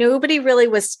like nobody really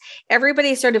was,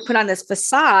 everybody sort of put on this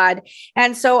facade.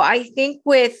 And so I think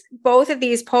with both of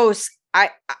these posts,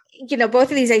 both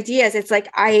of these ideas, it's like,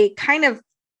 I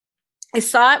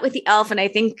saw it with the elf, and I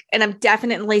think, and I'm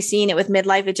definitely seeing it with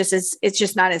midlife. It's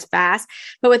just not as fast,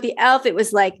 but with the elf, it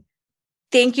was like,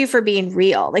 thank you for being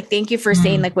real. Like, thank you for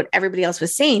saying like what everybody else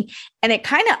was saying. And it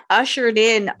kind of ushered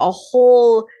in a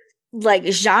whole like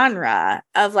genre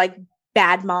of like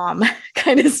bad mom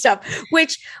kind of stuff,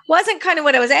 which wasn't kind of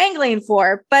what I was angling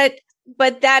for, but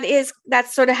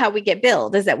that's sort of how we get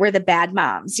billed, is that we're the bad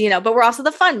moms, but we're also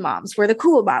the fun moms. We're the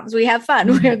cool moms. We have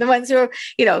fun. We're the ones who are,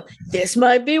 this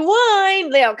might be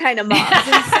wine, kind of moms.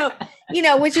 And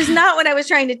so, which is not what I was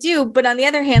trying to do. But on the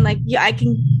other hand, like, I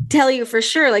can tell you for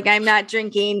sure, like, I'm not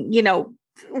drinking,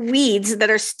 weeds that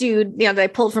are stewed, that I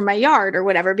pulled from my yard or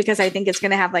whatever, because I think it's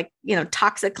going to have like,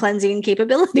 toxic cleansing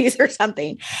capabilities or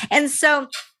something. And so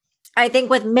I think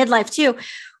with midlife too,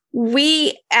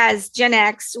 we as Gen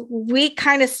X, we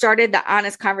kind of started the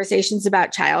honest conversations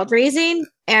about child raising.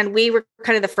 And we were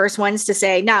kind of the first ones to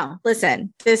say, no,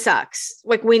 listen, this sucks.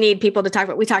 Like, we need people to talk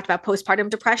about. We talked about postpartum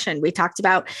depression. We talked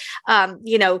about,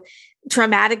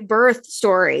 traumatic birth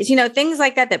stories, things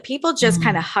like that people just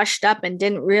kind of hushed up and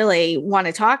didn't really want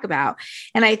to talk about.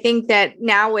 And I think that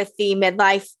now with the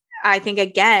midlife, I think,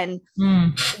 again,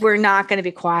 we're not going to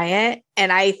be quiet.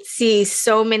 And I see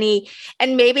so many,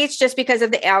 and maybe it's just because of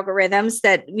the algorithms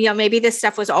that, maybe this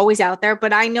stuff was always out there,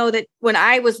 but I know that when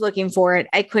I was looking for it,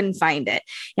 I couldn't find it.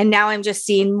 And now I'm just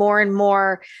seeing more and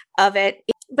more of it.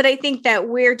 But I think that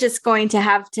we're just going to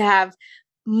have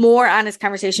more honest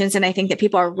conversations. And I think that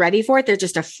people are ready for it. They're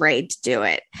just afraid to do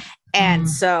it. And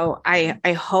so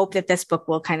I hope that this book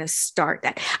will kind of start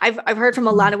that. I've heard from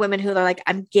a lot of women who are like,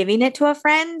 I'm giving it to a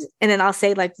friend, and then I'll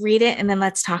say like, read it and then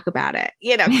let's talk about it,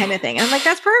 kind of thing. And I'm like,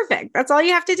 that's perfect. That's all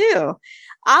you have to do.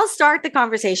 I'll start the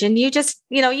conversation. You just,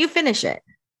 you finish it.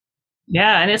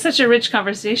 Yeah. And it's such a rich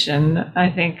conversation. I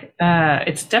think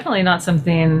it's definitely not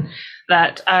something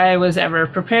that I was ever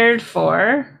prepared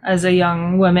for as a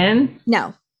young woman.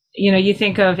 No. You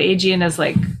think of aging as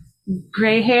like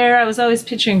gray hair. I was always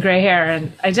picturing gray hair,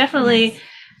 and I definitely,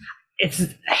 it's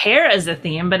hair as a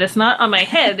theme, but it's not on my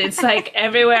head. It's like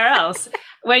everywhere else.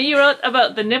 When you wrote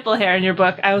about the nipple hair in your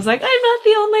book, I was like, I'm not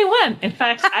the only one. In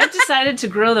fact, I've decided to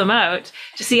grow them out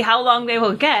to see how long they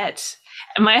will get.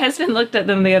 And my husband looked at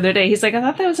them the other day. He's like, I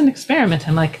thought that was an experiment.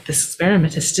 I'm like, this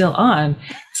experiment is still on.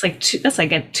 It's like, that's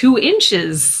like at 2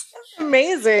 inches.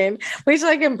 Amazing. Wait till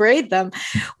I can braid them.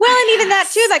 Well, and even that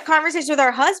too, that conversation with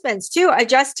our husbands too. I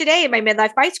just today in my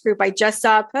Midlife Bites group, I just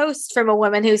saw a post from a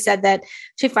woman who said that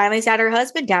she finally sat her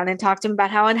husband down and talked to him about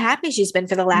how unhappy she's been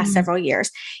for the last several years.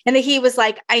 And that he was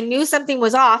like, I knew something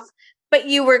was off, but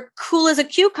you were cool as a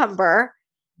cucumber.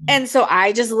 And so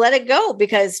I just let it go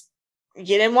because you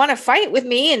didn't want to fight with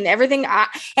me and everything.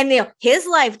 His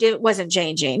life wasn't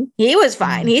changing. He was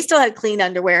fine. He still had clean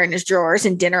underwear in his drawers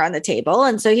and dinner on the table.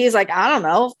 And so he's like, I don't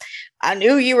know. I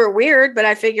knew you were weird, but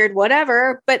I figured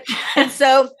whatever.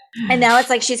 And now it's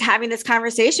like, she's having this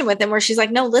conversation with him where she's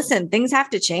like, no, listen, things have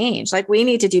to change. Like, we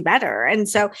need to do better. And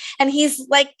so, and he's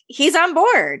like, he's on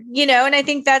board, and I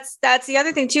think that's the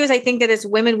other thing too, is I think that as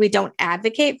women, we don't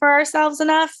advocate for ourselves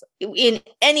enough in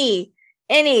any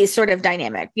sort of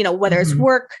dynamic, whether it's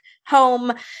work,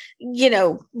 home,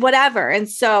 whatever. And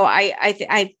so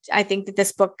I think that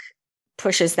this book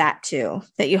pushes that too,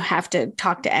 that you have to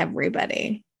talk to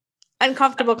everybody.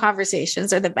 Uncomfortable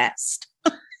conversations are the best.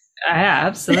 Yeah,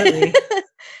 absolutely.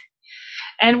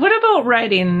 And what about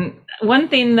writing? One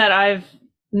thing that I've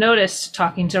noticed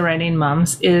talking to writing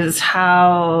moms is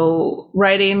how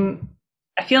writing,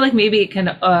 I feel like maybe it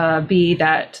can be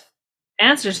that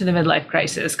answer to the midlife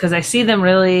crisis, because I see them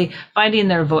really finding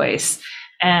their voice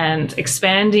and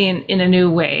expanding in a new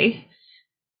way,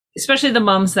 especially the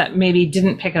moms that maybe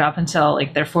didn't pick it up until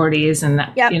like their 40s. And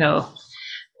that,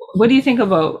 what do you think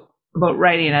about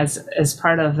writing as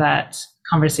part of that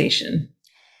conversation?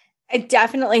 I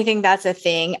definitely think that's a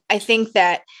thing. I think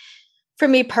that for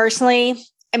me personally,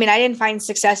 I mean, I didn't find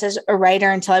success as a writer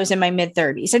until I was in my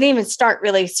mid-30s. I didn't even start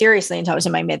really seriously until I was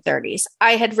in my mid-30s.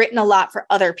 I had written a lot for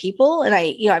other people, and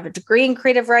I have a degree in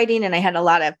creative writing, and I had a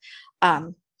lot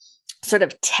of sort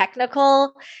of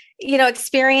technical,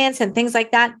 experience and things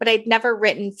like that, but I'd never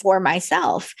written for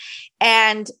myself.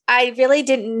 And I really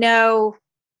didn't know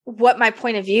what my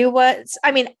point of view was.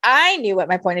 I mean, I knew what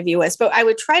my point of view was, but I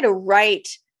would try to write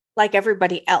like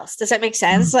everybody else. Does that make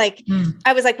sense? Like,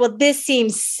 I was like, well, this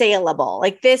seems saleable.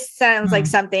 Like, this sounds like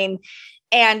something.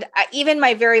 And even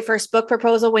my very first book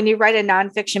proposal, when you write a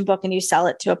nonfiction book and you sell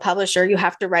it to a publisher, you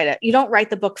have to write it. You don't write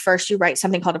the book first. You write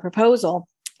something called a proposal.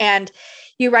 And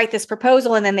you write this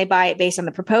proposal and then they buy it based on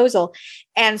the proposal.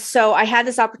 And so I had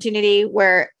this opportunity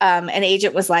where an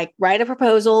agent was like, write a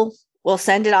proposal, we'll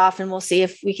send it off and we'll see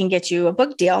if we can get you a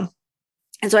book deal.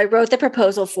 And so I wrote the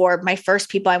proposal for my first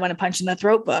People I Want to Punch in the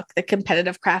Throat book, The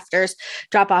Competitive Crafters,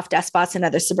 Drop Off Despots, and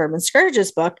Other Suburban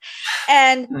Scourges book.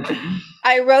 And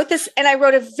I wrote this, and I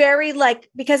wrote a very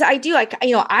because I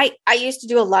used to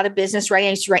do a lot of business writing.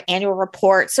 I used to write annual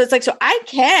reports. So it's like, so I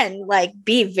can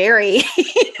be very,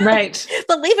 right.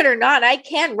 Believe it or not, I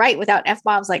can write without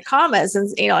F-bombs like commas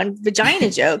and vagina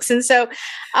jokes. And so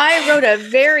I wrote a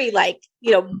very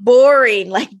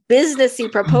boring,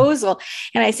 businessy proposal.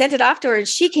 And I sent it off to her and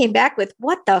she came back with,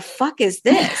 what the fuck is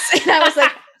this? And I was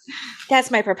like,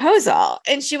 that's my proposal.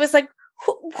 And she was like,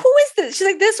 who is this? She's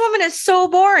like, this woman is so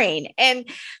boring. And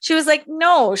she was like,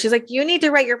 no, she's like, you need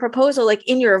to write your proposal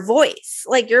in your voice.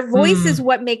 Your voice is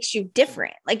what makes you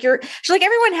different. She's like,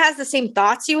 everyone has the same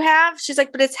thoughts you have. She's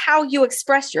like, but it's how you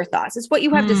express your thoughts. It's what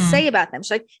you have to say about them.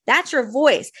 She's like, that's your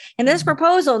voice. And this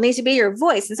proposal needs to be your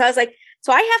voice. And so I was like,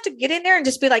 so I have to get in there and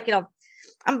just be like,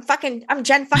 I'm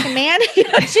Jen fucking Man.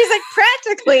 She's like,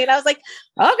 practically. And I was like,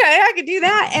 okay, I could do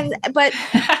that.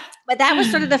 But that was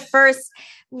sort of the first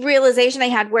realization I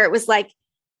had where it was like,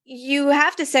 you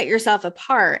have to set yourself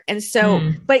apart. And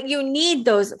so, but you need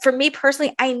those, for me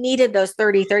personally, I needed those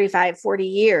 30, 35, 40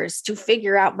 years to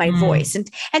figure out my voice and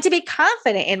to be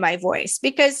confident in my voice,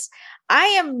 because I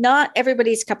am not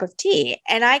everybody's cup of tea,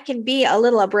 and I can be a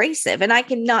little abrasive, and I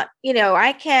cannot,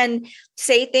 I can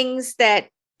say things that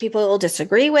people will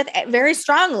disagree with very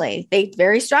strongly. I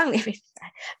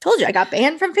told you I got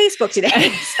banned from Facebook today.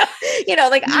 So,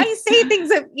 I say things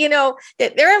that,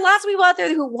 that there are lots of people out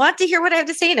there who want to hear what I have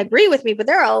to say and agree with me, but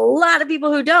there are a lot of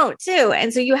people who don't too.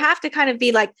 And so you have to kind of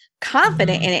be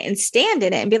confident in it and stand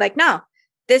in it and be like, no,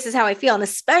 this is how I feel. And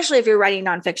especially if you're writing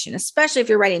nonfiction, especially if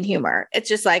you're writing humor, it's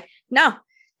just like, no,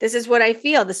 this is what I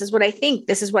feel. This is what I think.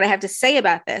 This is what I have to say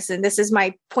about this. And this is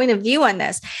my point of view on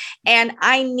this. And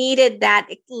I needed that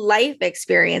life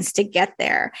experience to get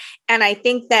there. And I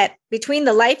think that between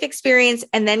the life experience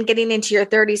and then getting into your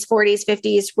 30s, 40s,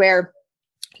 50s, where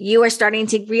you are starting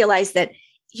to realize that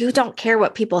you don't care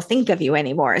what people think of you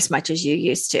anymore as much as you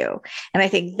used to. And I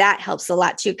think that helps a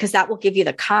lot too, because that will give you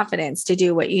the confidence to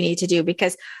do what you need to do,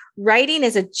 because writing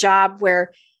is a job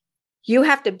where you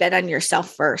have to bet on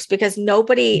yourself first, because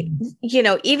nobody,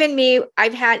 even me,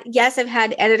 I've had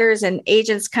editors and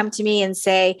agents come to me and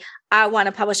say, I want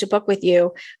to publish a book with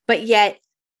you, but yet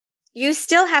you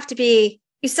still have to be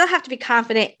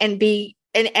confident and be,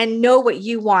 and know what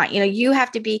you want. You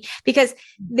have to be, because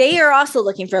they are also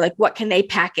looking for what can they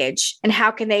package and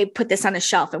how can they put this on a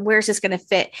shelf and where's this going to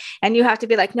fit? And you have to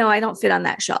be like, no, I don't fit on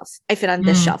that shelf. I fit on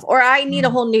this shelf, or I need a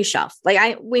whole new shelf.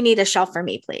 We need a shelf for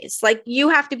me, please. You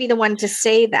have to be the one to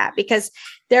say that, because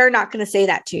they're not going to say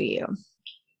that to you.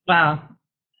 Wow.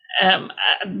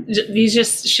 You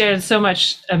just shared so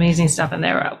much amazing stuff in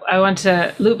there. I want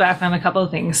to loop back on a couple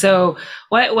of things. So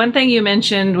one thing you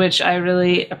mentioned, which I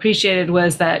really appreciated,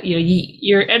 was that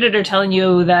your editor telling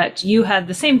you that you had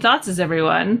the same thoughts as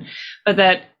everyone, but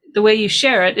that the way you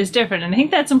share it is different. And I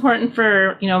think that's important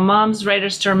for, moms,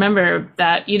 writers to remember,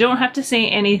 that you don't have to say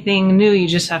anything new. You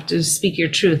just have to speak your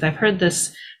truth. I've heard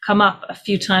this come up a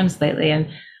few times lately, and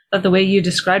that the way you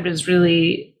described it is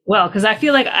really well, because I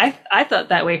feel like I thought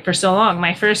that way for so long.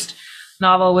 My first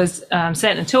novel was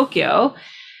set in Tokyo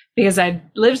because I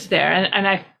lived there, and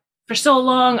I for so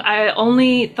long I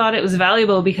only thought it was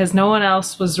valuable because no one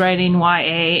else was writing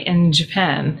YA in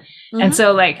Japan. And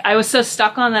so I was so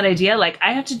stuck on that idea,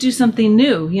 I have to do something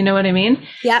new, you know what I mean?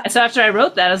 Yeah. So after I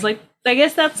wrote that, I was like, I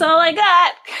guess that's all I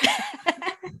got.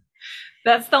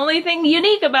 That's the only thing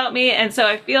unique about me. And so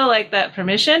I feel like that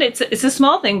permission, it's a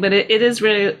small thing, but it is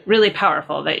really, really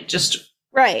powerful. That just.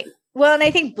 Right. Well, and I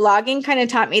think blogging kind of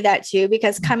taught me that too,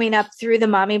 because coming up through the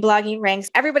mommy blogging ranks,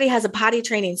 everybody has a potty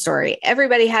training story.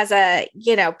 Everybody has a,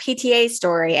 PTA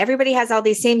story. Everybody has all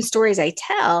these same stories I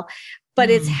tell,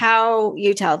 but it's how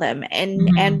you tell them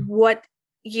and what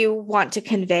you want to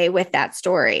convey with that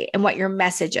story and what your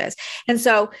message is. And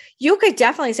so you could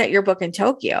definitely set your book in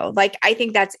Tokyo. I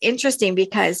think that's interesting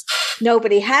because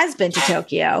nobody has been to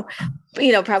Tokyo,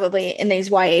 probably in these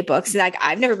YA books. And like,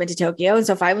 I've never been to Tokyo. And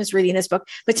so if I was reading this book,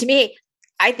 but to me,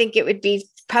 I think it would be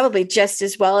probably just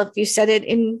as well if you said it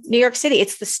in New York City.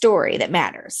 It's the story that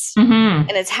matters.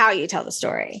 And it's how you tell the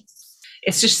story.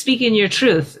 It's just speaking your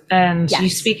truth, and you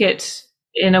speak it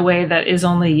in a way that is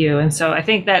only you. And so I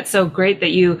think that's so great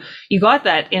that you got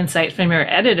that insight from your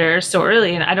editor so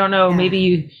early. And I don't know,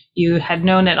 maybe you had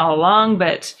known it all along,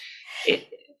 but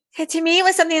to me, it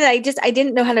was something that I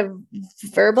didn't know how to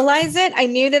verbalize it. I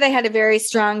knew that I had a very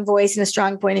strong voice and a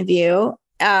strong point of view.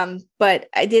 But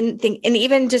I didn't think, and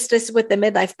even just this with the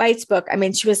Midlife Bites book, I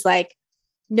mean, she was like,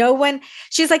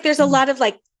 she's like, there's a lot of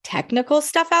like technical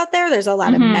stuff out there. There's a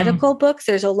lot of medical books.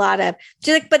 There's a lot of,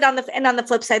 she's like, but on the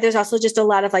flip side, there's also just a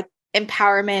lot of like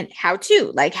empowerment, how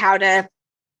to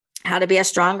be a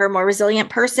stronger, more resilient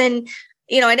person,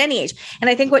 at any age. And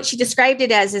I think what she described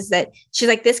it as is that she's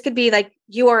like, this could be like,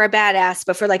 you are a badass,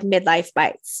 but for like midlife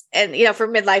bites and, for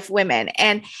midlife women.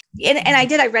 And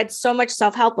I read so much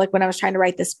self-help, like when I was trying to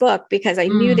write this book, because I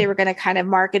knew they were going to kind of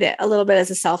market it a little bit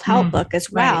as a self-help book as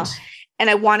well. Right. And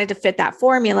I wanted to fit that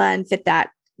formula and fit that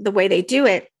the way they do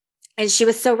it. And she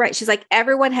was so right. She's like,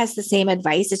 everyone has the same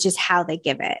advice. It's just how they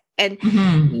give it. And,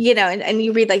 and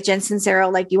you read like Jen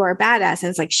Sincero, like, you are a badass.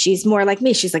 And it's like, she's more like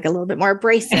me. She's like a little bit more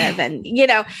abrasive and,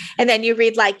 and then you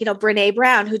read like, Brene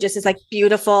Brown, who just is like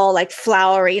beautiful, like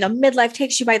flowery, midlife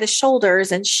takes you by the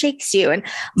shoulders and shakes you. And I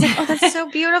was like, oh, that's so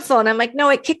beautiful. And I'm like, no,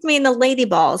 it kicked me in the lady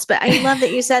balls, but I love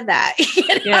that you said that.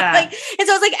 Like, and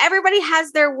so it's like, everybody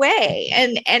has their way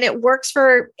and it works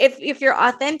for, if you're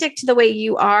authentic to the way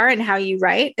you are and how you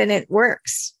write, then it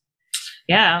works.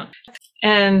 Yeah.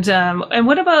 And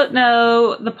what about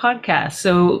now the podcast?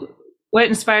 So what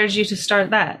inspired you to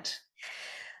start that?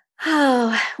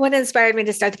 Oh, what inspired me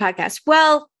to start the podcast?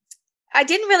 Well, I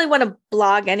didn't really want to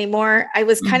blog anymore. I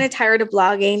was kind of tired of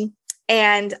blogging.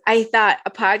 And I thought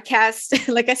a podcast,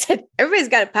 like I said, everybody's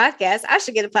got a podcast. I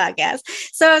should get a podcast.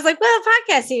 So I was like, well,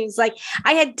 a podcast seems like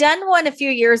I had done one a few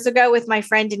years ago with my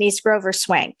friend, Denise Grover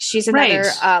Swank. She's another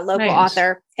local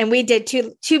author. And we did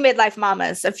two midlife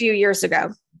mamas a few years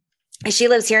ago. And she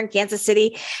lives here in Kansas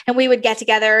City, and we would get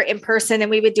together in person and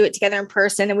we would do it together in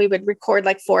person and we would record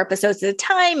like 4 episodes at a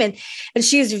time. And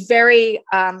she's very,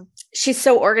 she's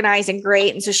so organized and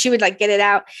great. And so she would like get it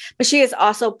out, but she is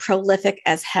also prolific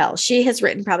as hell. She has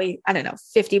written probably,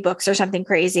 50 books or something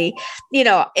crazy,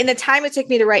 in the time it took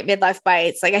me to write Midlife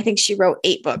Bites, like I think she wrote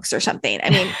 8 books or something. I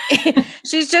mean,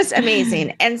 she's just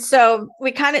amazing. And so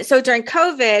so during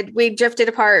COVID, we drifted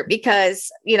apart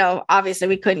because, obviously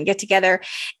we couldn't get together,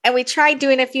 and we tried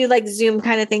doing a few like Zoom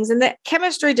kind of things, and the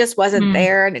chemistry just wasn't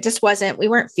there, and we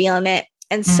weren't feeling it.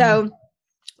 And so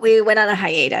we went on a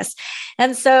hiatus.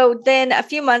 And so then a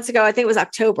few months ago, I think it was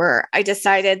October, I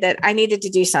decided that I needed to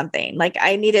do something. Like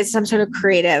I needed some sort of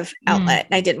creative outlet.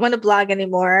 And I didn't want to blog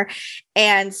anymore.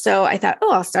 And so I thought,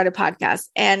 I'll start a podcast.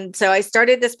 And so I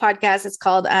started this podcast. It's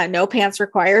called No Pants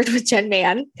Required with Jen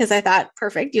Mann, because I thought,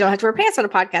 perfect. You don't have to wear pants on a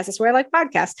podcast. That's where I like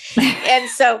podcasts. And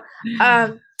so,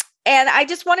 and I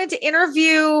just wanted to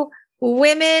interview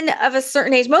women of a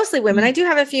certain age, mostly women. I do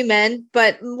have a few men,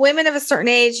 but women of a certain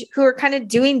age who are kind of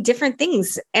doing different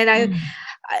things. And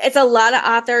it's a lot of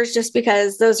authors, just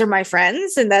because those are my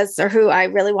friends and those are who I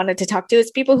really wanted to talk to.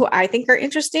 It's people who I think are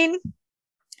interesting.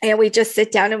 And we just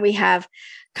sit down and we have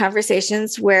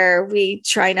conversations where we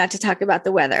try not to talk about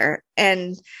the weather,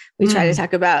 and we try to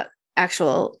talk about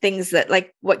actual things that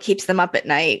like what keeps them up at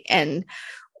night and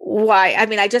why. I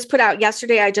mean, I just put out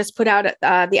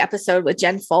the episode with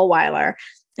Jen Fulwiler,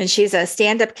 and she's a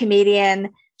stand-up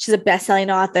comedian. She's a best-selling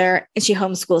author, and she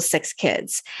homeschools 6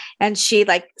 kids. And she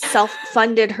like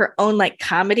self-funded her own like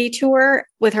comedy tour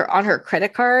on her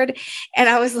credit card. And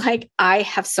I was like, I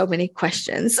have so many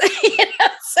questions.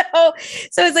 So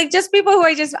it's like just people who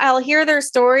I'll hear their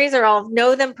stories, or I'll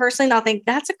know them personally, and I'll think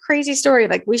that's a crazy story.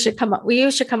 Like you should come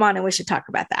on and we should talk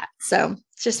about that. So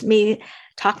it's just me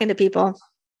talking to people.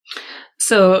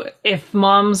 So if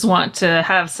moms want to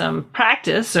have some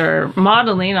practice or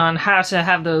modeling on how to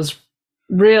have those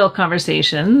real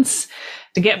conversations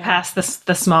to get past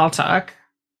the small talk,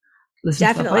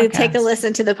 definitely take a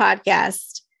listen to the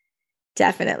podcast.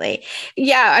 Definitely.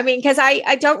 Yeah. I mean, because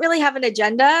I don't really have an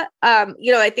agenda.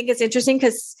 I think it's interesting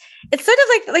because it's sort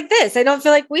of like this. I don't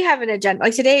feel like we have an agenda.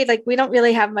 Like today, like we don't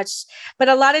really have much, but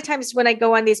a lot of times when I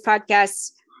go on these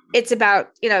podcasts, it's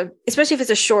about, especially if it's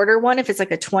a shorter one, if it's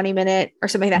like a 20-minute or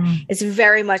something like that, it's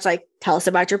very much like, tell us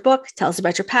about your book, tell us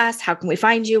about your past. How can we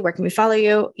find you? Where can we follow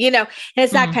you? And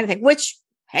it's that kind of thing, which,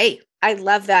 hey, I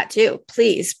love that too.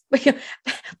 Please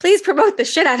promote the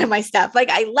shit out of my stuff. Like,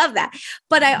 I love that.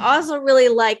 But I also really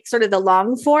like sort of the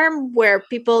long form where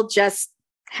people just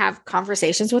have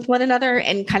conversations with one another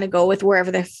and kind of go with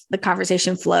wherever the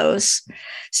conversation flows.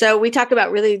 So we talk about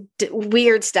really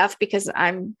weird stuff because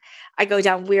I go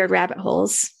down weird rabbit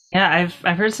holes. Yeah,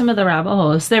 I've heard some of the rabbit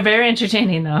holes. They're very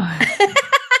entertaining though.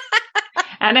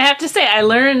 And I have to say, I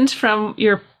learned from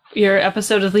your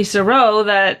episode with Lisa Rowe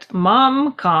that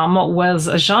mom-com was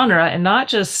a genre and not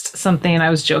just something I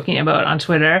was joking about on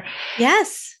Twitter.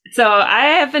 Yes. So I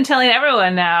have been telling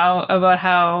everyone now about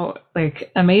how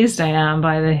like amazed I am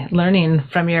by the learning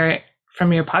from your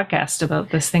podcast about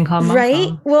this thing called mom-com.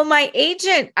 Right. Well, I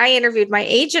interviewed my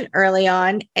agent early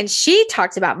on and she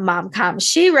talked about mom-com.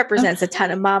 She represents a ton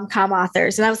of mom-com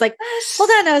authors. And I was like, hold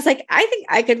on. I was like, I think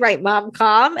I could write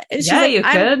mom-com. And she's like, you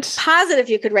I'm could. positive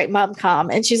you could write mom-com.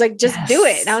 And she's like, just do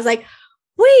it. And I was like,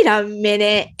 wait a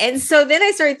minute. And so then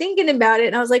I started thinking about it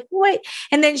and I was like, wait.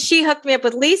 And then she hooked me up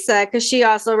with Lisa because she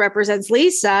also represents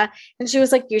Lisa. And she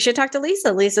was like, you should talk to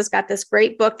Lisa. Lisa's got this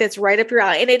great book that's right up your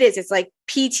alley. And it's like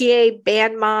PTA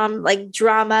band mom, like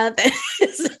drama that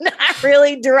is not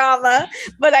really drama,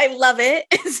 but I love it.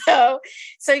 But I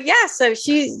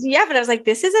was like,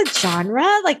 this is a genre.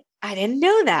 Like, I didn't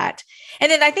know that.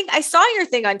 And then I think I saw your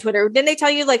thing on Twitter. Didn't they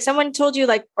tell you like someone told you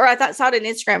like, or I saw it on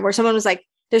Instagram where someone was like,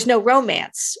 there's no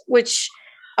romance, which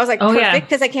I was like, perfect,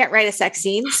 because I can't write a sex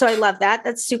scene. So I love that.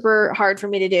 That's super hard for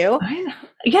me to do. I know.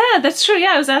 Yeah, that's true.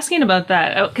 Yeah, I was asking about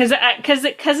that because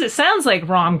it sounds like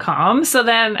rom-com. So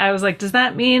then I was like, does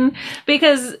that mean?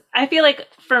 Because I feel like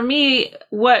for me,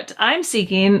 what I'm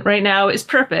seeking right now is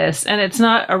purpose, and it's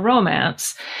not a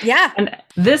romance. Yeah. And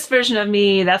this version of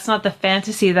me, that's not the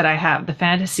fantasy that I have. The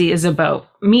fantasy is about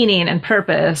meaning and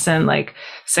purpose and like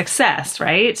success,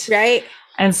 right? Right.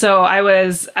 And so I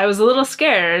was a little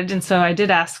scared. And so I did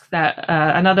ask that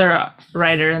another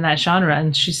writer in that genre,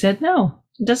 and she said, no,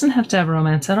 it doesn't have to have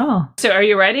romance at all. So are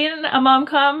you writing a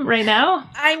mom-com right now?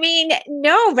 I mean,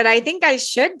 no, but I think I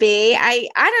should be. I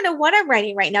don't know what I'm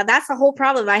writing right now. That's the whole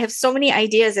problem. I have so many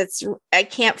ideas. I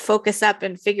can't focus up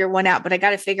and figure one out, but I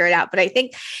got to figure it out. But I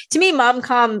think to me,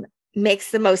 mom-com makes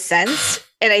the most sense.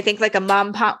 And I think like a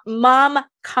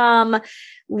mom-com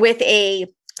with a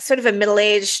sort of a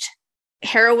middle-aged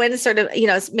heroine, sort of,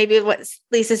 maybe what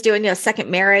Lisa's doing,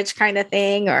 second marriage kind of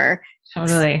thing, or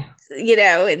totally,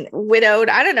 and widowed,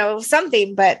 I don't know,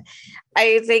 something, but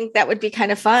I think that would be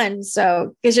kind of fun.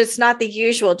 So, because it's not the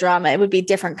usual drama, it would be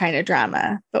different kind of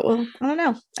drama, but I don't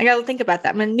know. I got to think about that.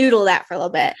 I'm going to noodle that for a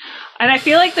little bit. And I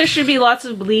feel like there should be lots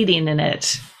of bleeding in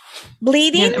it.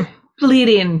 Bleeding?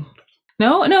 Bleeding.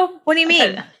 No. What do you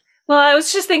mean? Well, I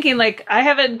was just thinking like, I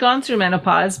haven't gone through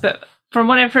menopause, but from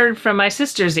what I've heard from my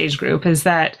sister's age group is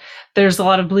that there's a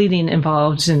lot of bleeding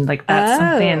involved, and like that's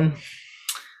something.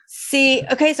 See,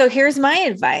 okay, so here's my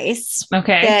advice.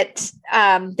 Okay.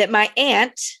 That my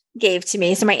aunt gave to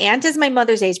me. So my aunt is my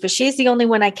mother's age, but she's the only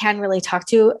one I can really talk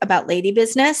to about lady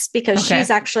business because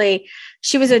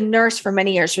she was a nurse for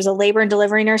many years. She was a labor and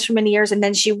delivery nurse for many years, and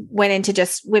then she went into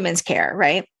just women's care,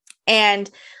 right? And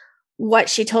what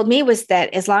she told me was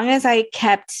that as long as I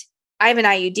have an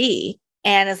IUD.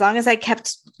 And as long as I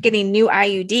kept getting new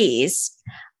IUDs,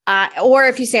 or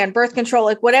if you say on birth control,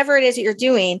 like whatever it is that you're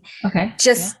doing,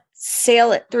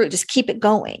 sail it through, just keep it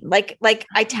going. Like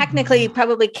I technically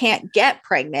probably can't get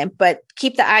pregnant, but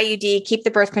keep the IUD, keep the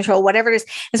birth control, whatever it is.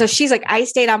 And so she's like, I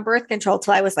stayed on birth control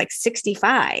till I was like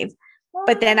 65,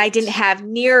 but then I didn't have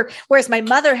whereas my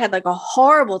mother had like a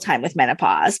horrible time with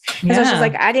menopause. And so she's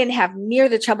like, I didn't have near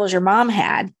the troubles your mom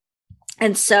had.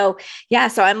 And so,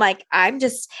 so I'm like, and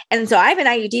so I have an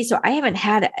IUD, so I haven't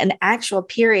had an actual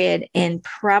period in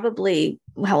probably,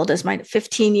 how old is mine?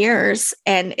 15 years.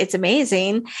 And it's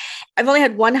amazing. I've only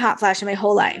had one hot flash in my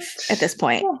whole life at this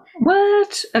point.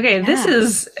 What? Okay. Yeah.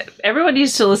 Everyone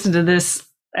needs to listen to this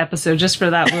episode just for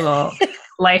that little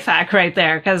life hack right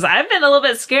there. Cause I've been a little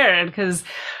bit scared because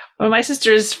when my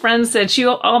sister's friend said she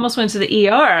almost went to the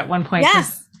ER at one point. Yeah.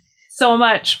 So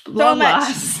much blood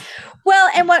loss.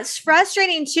 Well, and what's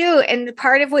frustrating too, and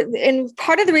part of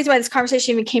the reason why this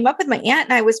conversation even came up with my aunt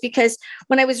and I was because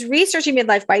when I was researching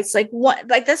Midlife Bites, like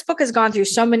this book has gone through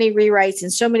so many rewrites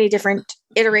and so many different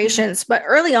iterations, but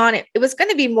early on it was going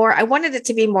to be more, I wanted it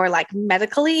to be more like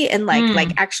medically and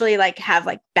like actually like have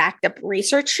like backed up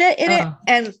research shit in it.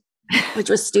 And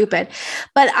which was stupid,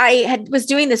 but I was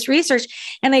doing this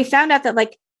research and I found out that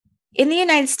like in the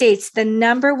United States, the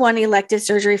number one elective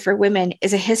surgery for women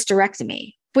is a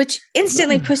hysterectomy, which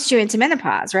instantly puts you into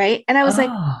menopause. Right. And I was like,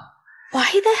 why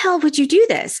the hell would you do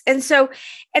this? And so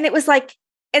it was like,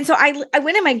 and so I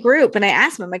went in my group and I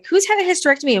asked them, like, who's had a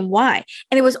hysterectomy and why?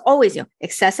 And it was always,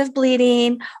 excessive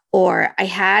bleeding, or I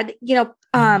had,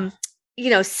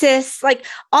 cysts, like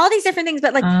all these different things.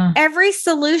 But like every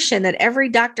solution that every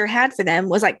doctor had for them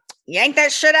was like, yank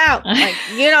that shit out. Like,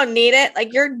 you don't need it.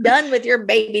 Like, you're done with your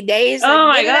baby days. Like, oh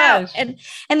my gosh. And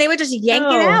they would just yank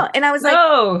it out. And I was like,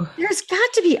 there's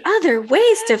got to be other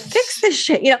ways to fix this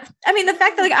shit. I mean, the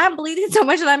fact that like I'm bleeding so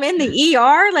much that I'm in the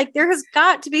ER, like there has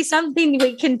got to be something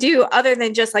we can do other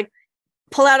than just like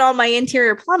pull out all my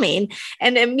interior plumbing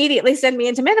and immediately send me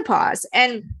into menopause.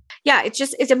 And yeah,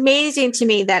 it's amazing to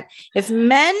me that if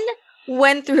men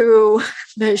went through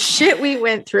the shit we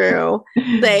went through,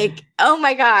 like, oh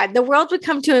my God, the world would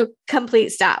come to a complete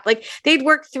stop. Like they'd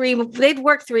work 3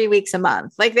 weeks a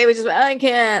month. Like they would just, I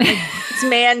can't, like, it's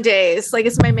man days. Like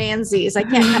it's my mansies. I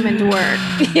can't come into work,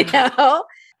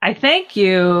 I thank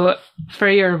you for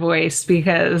your voice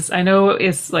because I know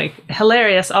it's like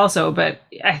hilarious also, but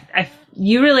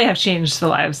you really have changed the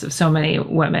lives of so many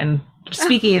women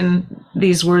speaking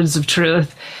these words of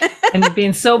truth and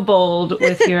being so bold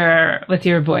with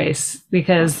your voice,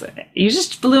 because you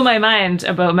just blew my mind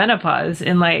about menopause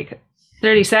in like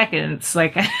 30 seconds.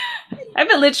 Like I've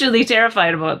been literally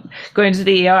terrified about going to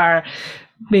the ER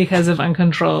because of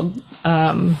uncontrolled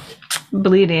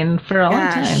bleeding for a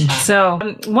long time. So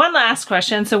one last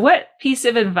question. So what piece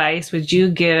of advice would you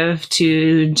give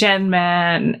to Jen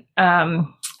Man,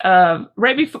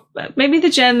 right before, maybe the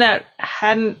Jen that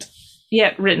hadn't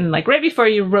yet written, like right before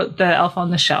you wrote the Elf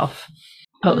on the Shelf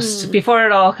post, before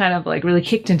it all kind of like really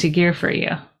kicked into gear for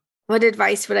you? What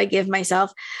advice would I give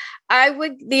myself?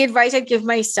 The advice I'd give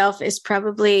myself is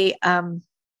probably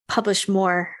publish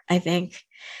more, I think.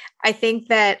 I think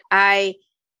that I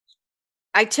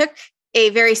took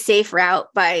a very safe route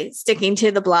by sticking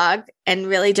to the blog and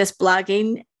really just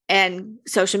blogging and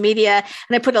social media.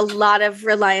 And I put a lot of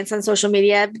reliance on social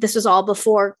media. This was all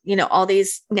before, all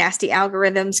these nasty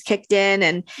algorithms kicked in.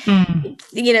 And,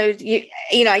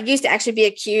 I used to actually be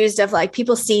accused of like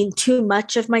people seeing too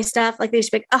much of my stuff. Like they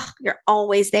used to be like, oh, you're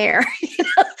always there.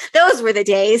 Those were the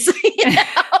days,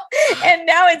 And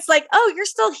now it's like, oh, you're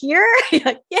still here? You're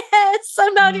like, yes,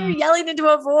 I'm not here yelling into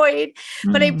a void.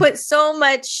 But I put so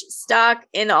much stock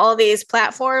in all these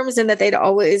platforms and that they'd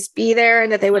always be there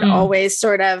and that they would always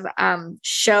sort of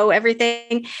show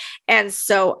everything. And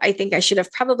so I think I should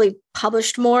have probably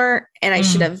published more, and I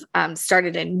should have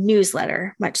started a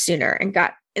newsletter much sooner and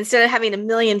instead of having 1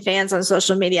 million fans on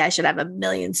social media, I should have 1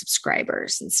 million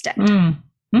subscribers instead.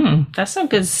 That's some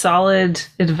good, solid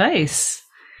advice.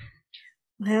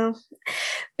 Well,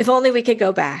 if only we could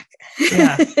go back.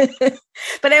 Yeah.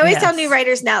 But I always tell new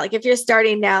writers now, like if you're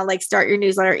starting now, like start your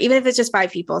newsletter, even if it's just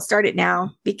 5 people, start it now,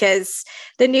 because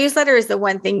the newsletter is the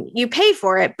one thing you pay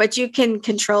for it, but you can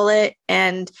control it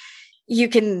and you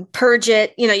can purge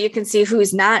it. You can see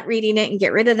who's not reading it and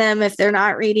get rid of them if they're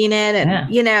not reading it.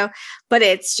 And, but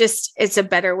it's a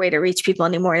better way to reach people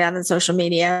anymore now than social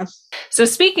media. So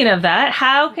speaking of that,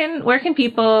 where can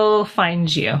people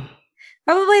find you?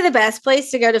 Probably the best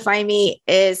place to go to find me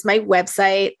is my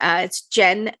website. It's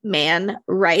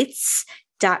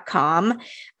jenmanwrites.com.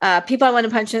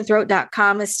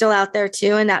 peopleIwannapunchInTheThroat.com is still out there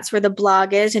too. And that's where the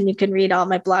blog is. And you can read all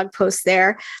my blog posts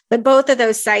there. But both of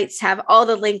those sites have all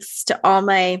the links to all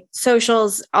my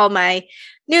socials, all my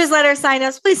newsletter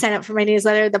signups. Please sign up for my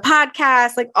newsletter, the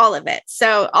podcast, like all of it.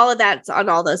 So all of that's on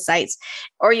all those sites.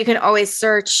 Or you can always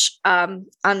search on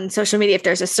social media if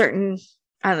there's a certain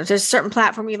there's a certain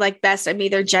platform you like best. I'm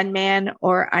either Jen Man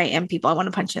or I am People I Want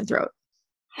to Punch in the Throat.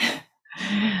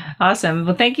 Awesome.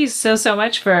 Well, thank you so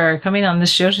much for coming on this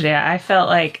show today. I felt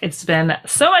like it's been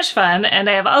so much fun. And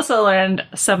I have also learned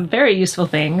some very useful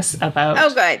things about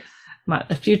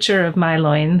the future of my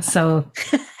loins. So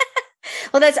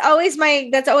well, that's always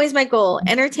my goal.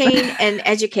 Entertain and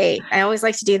educate. I always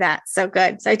like to do that. So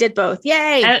good. So I did both.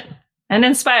 Yay. And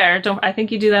inspire. I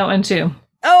think you do that one too.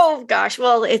 Oh gosh.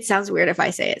 Well, it sounds weird if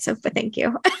I say it. So, but thank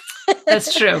you.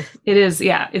 That's true. It is.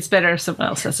 Yeah. It's better if someone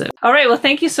else says it. All right. Well,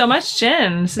 thank you so much,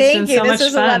 Jen. Thank you. This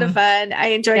was a lot of fun. I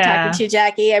enjoyed talking to you,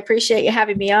 Jackie. I appreciate you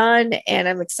having me on, and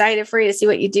I'm excited for you to see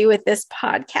what you do with this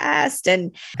podcast,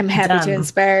 and I'm happy to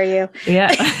inspire you.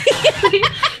 Yeah.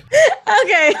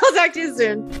 Okay. I'll talk to you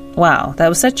soon. Wow. That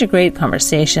was such a great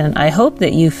conversation. I hope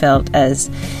that you felt as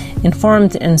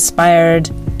informed, inspired,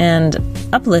 and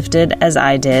uplifted as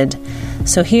I did.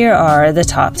 So here are the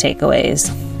top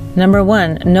takeaways. Number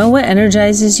 1, know what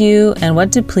energizes you and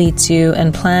what depletes you,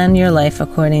 and plan your life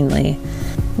accordingly.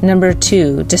 Number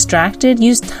 2, distracted,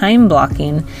 use time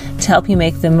blocking to help you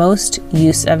make the most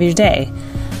use of your day.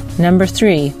 Number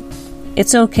 3,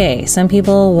 it's okay. Some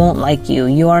people won't like you.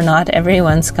 You are not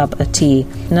everyone's cup of tea.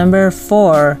 Number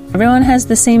 4, everyone has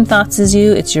the same thoughts as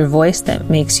you. It's your voice that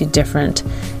makes you different.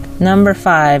 Number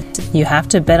 5, you have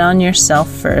to bet on yourself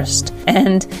first.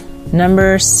 And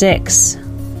number 6,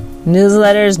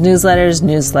 newsletters, newsletters,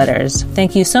 newsletters.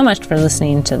 Thank you so much for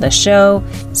listening to the show.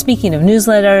 Speaking of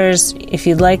newsletters, if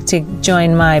you'd like to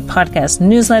join my podcast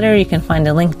newsletter, you can find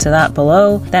a link to that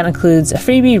below. That includes a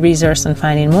freebie resource on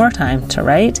finding more time to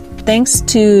write. Thanks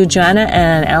to Joanna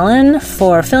and Ellen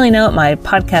for filling out my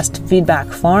podcast feedback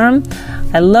form.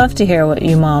 I love to hear what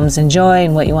you moms enjoy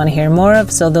and what you want to hear more of,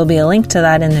 so there'll be a link to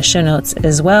that in the show notes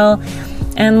as well.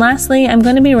 And lastly, I'm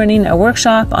going to be running a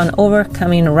workshop on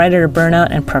overcoming writer burnout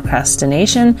and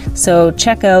procrastination, so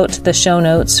check out the show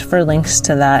notes for links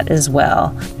to that as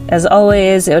well. As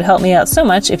always, it would help me out so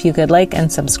much if you could like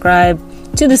and subscribe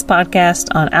to this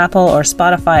podcast on Apple or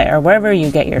Spotify or wherever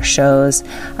you get your shows.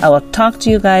 I will talk to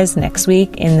you guys next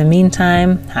week. In the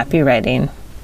meantime, happy writing.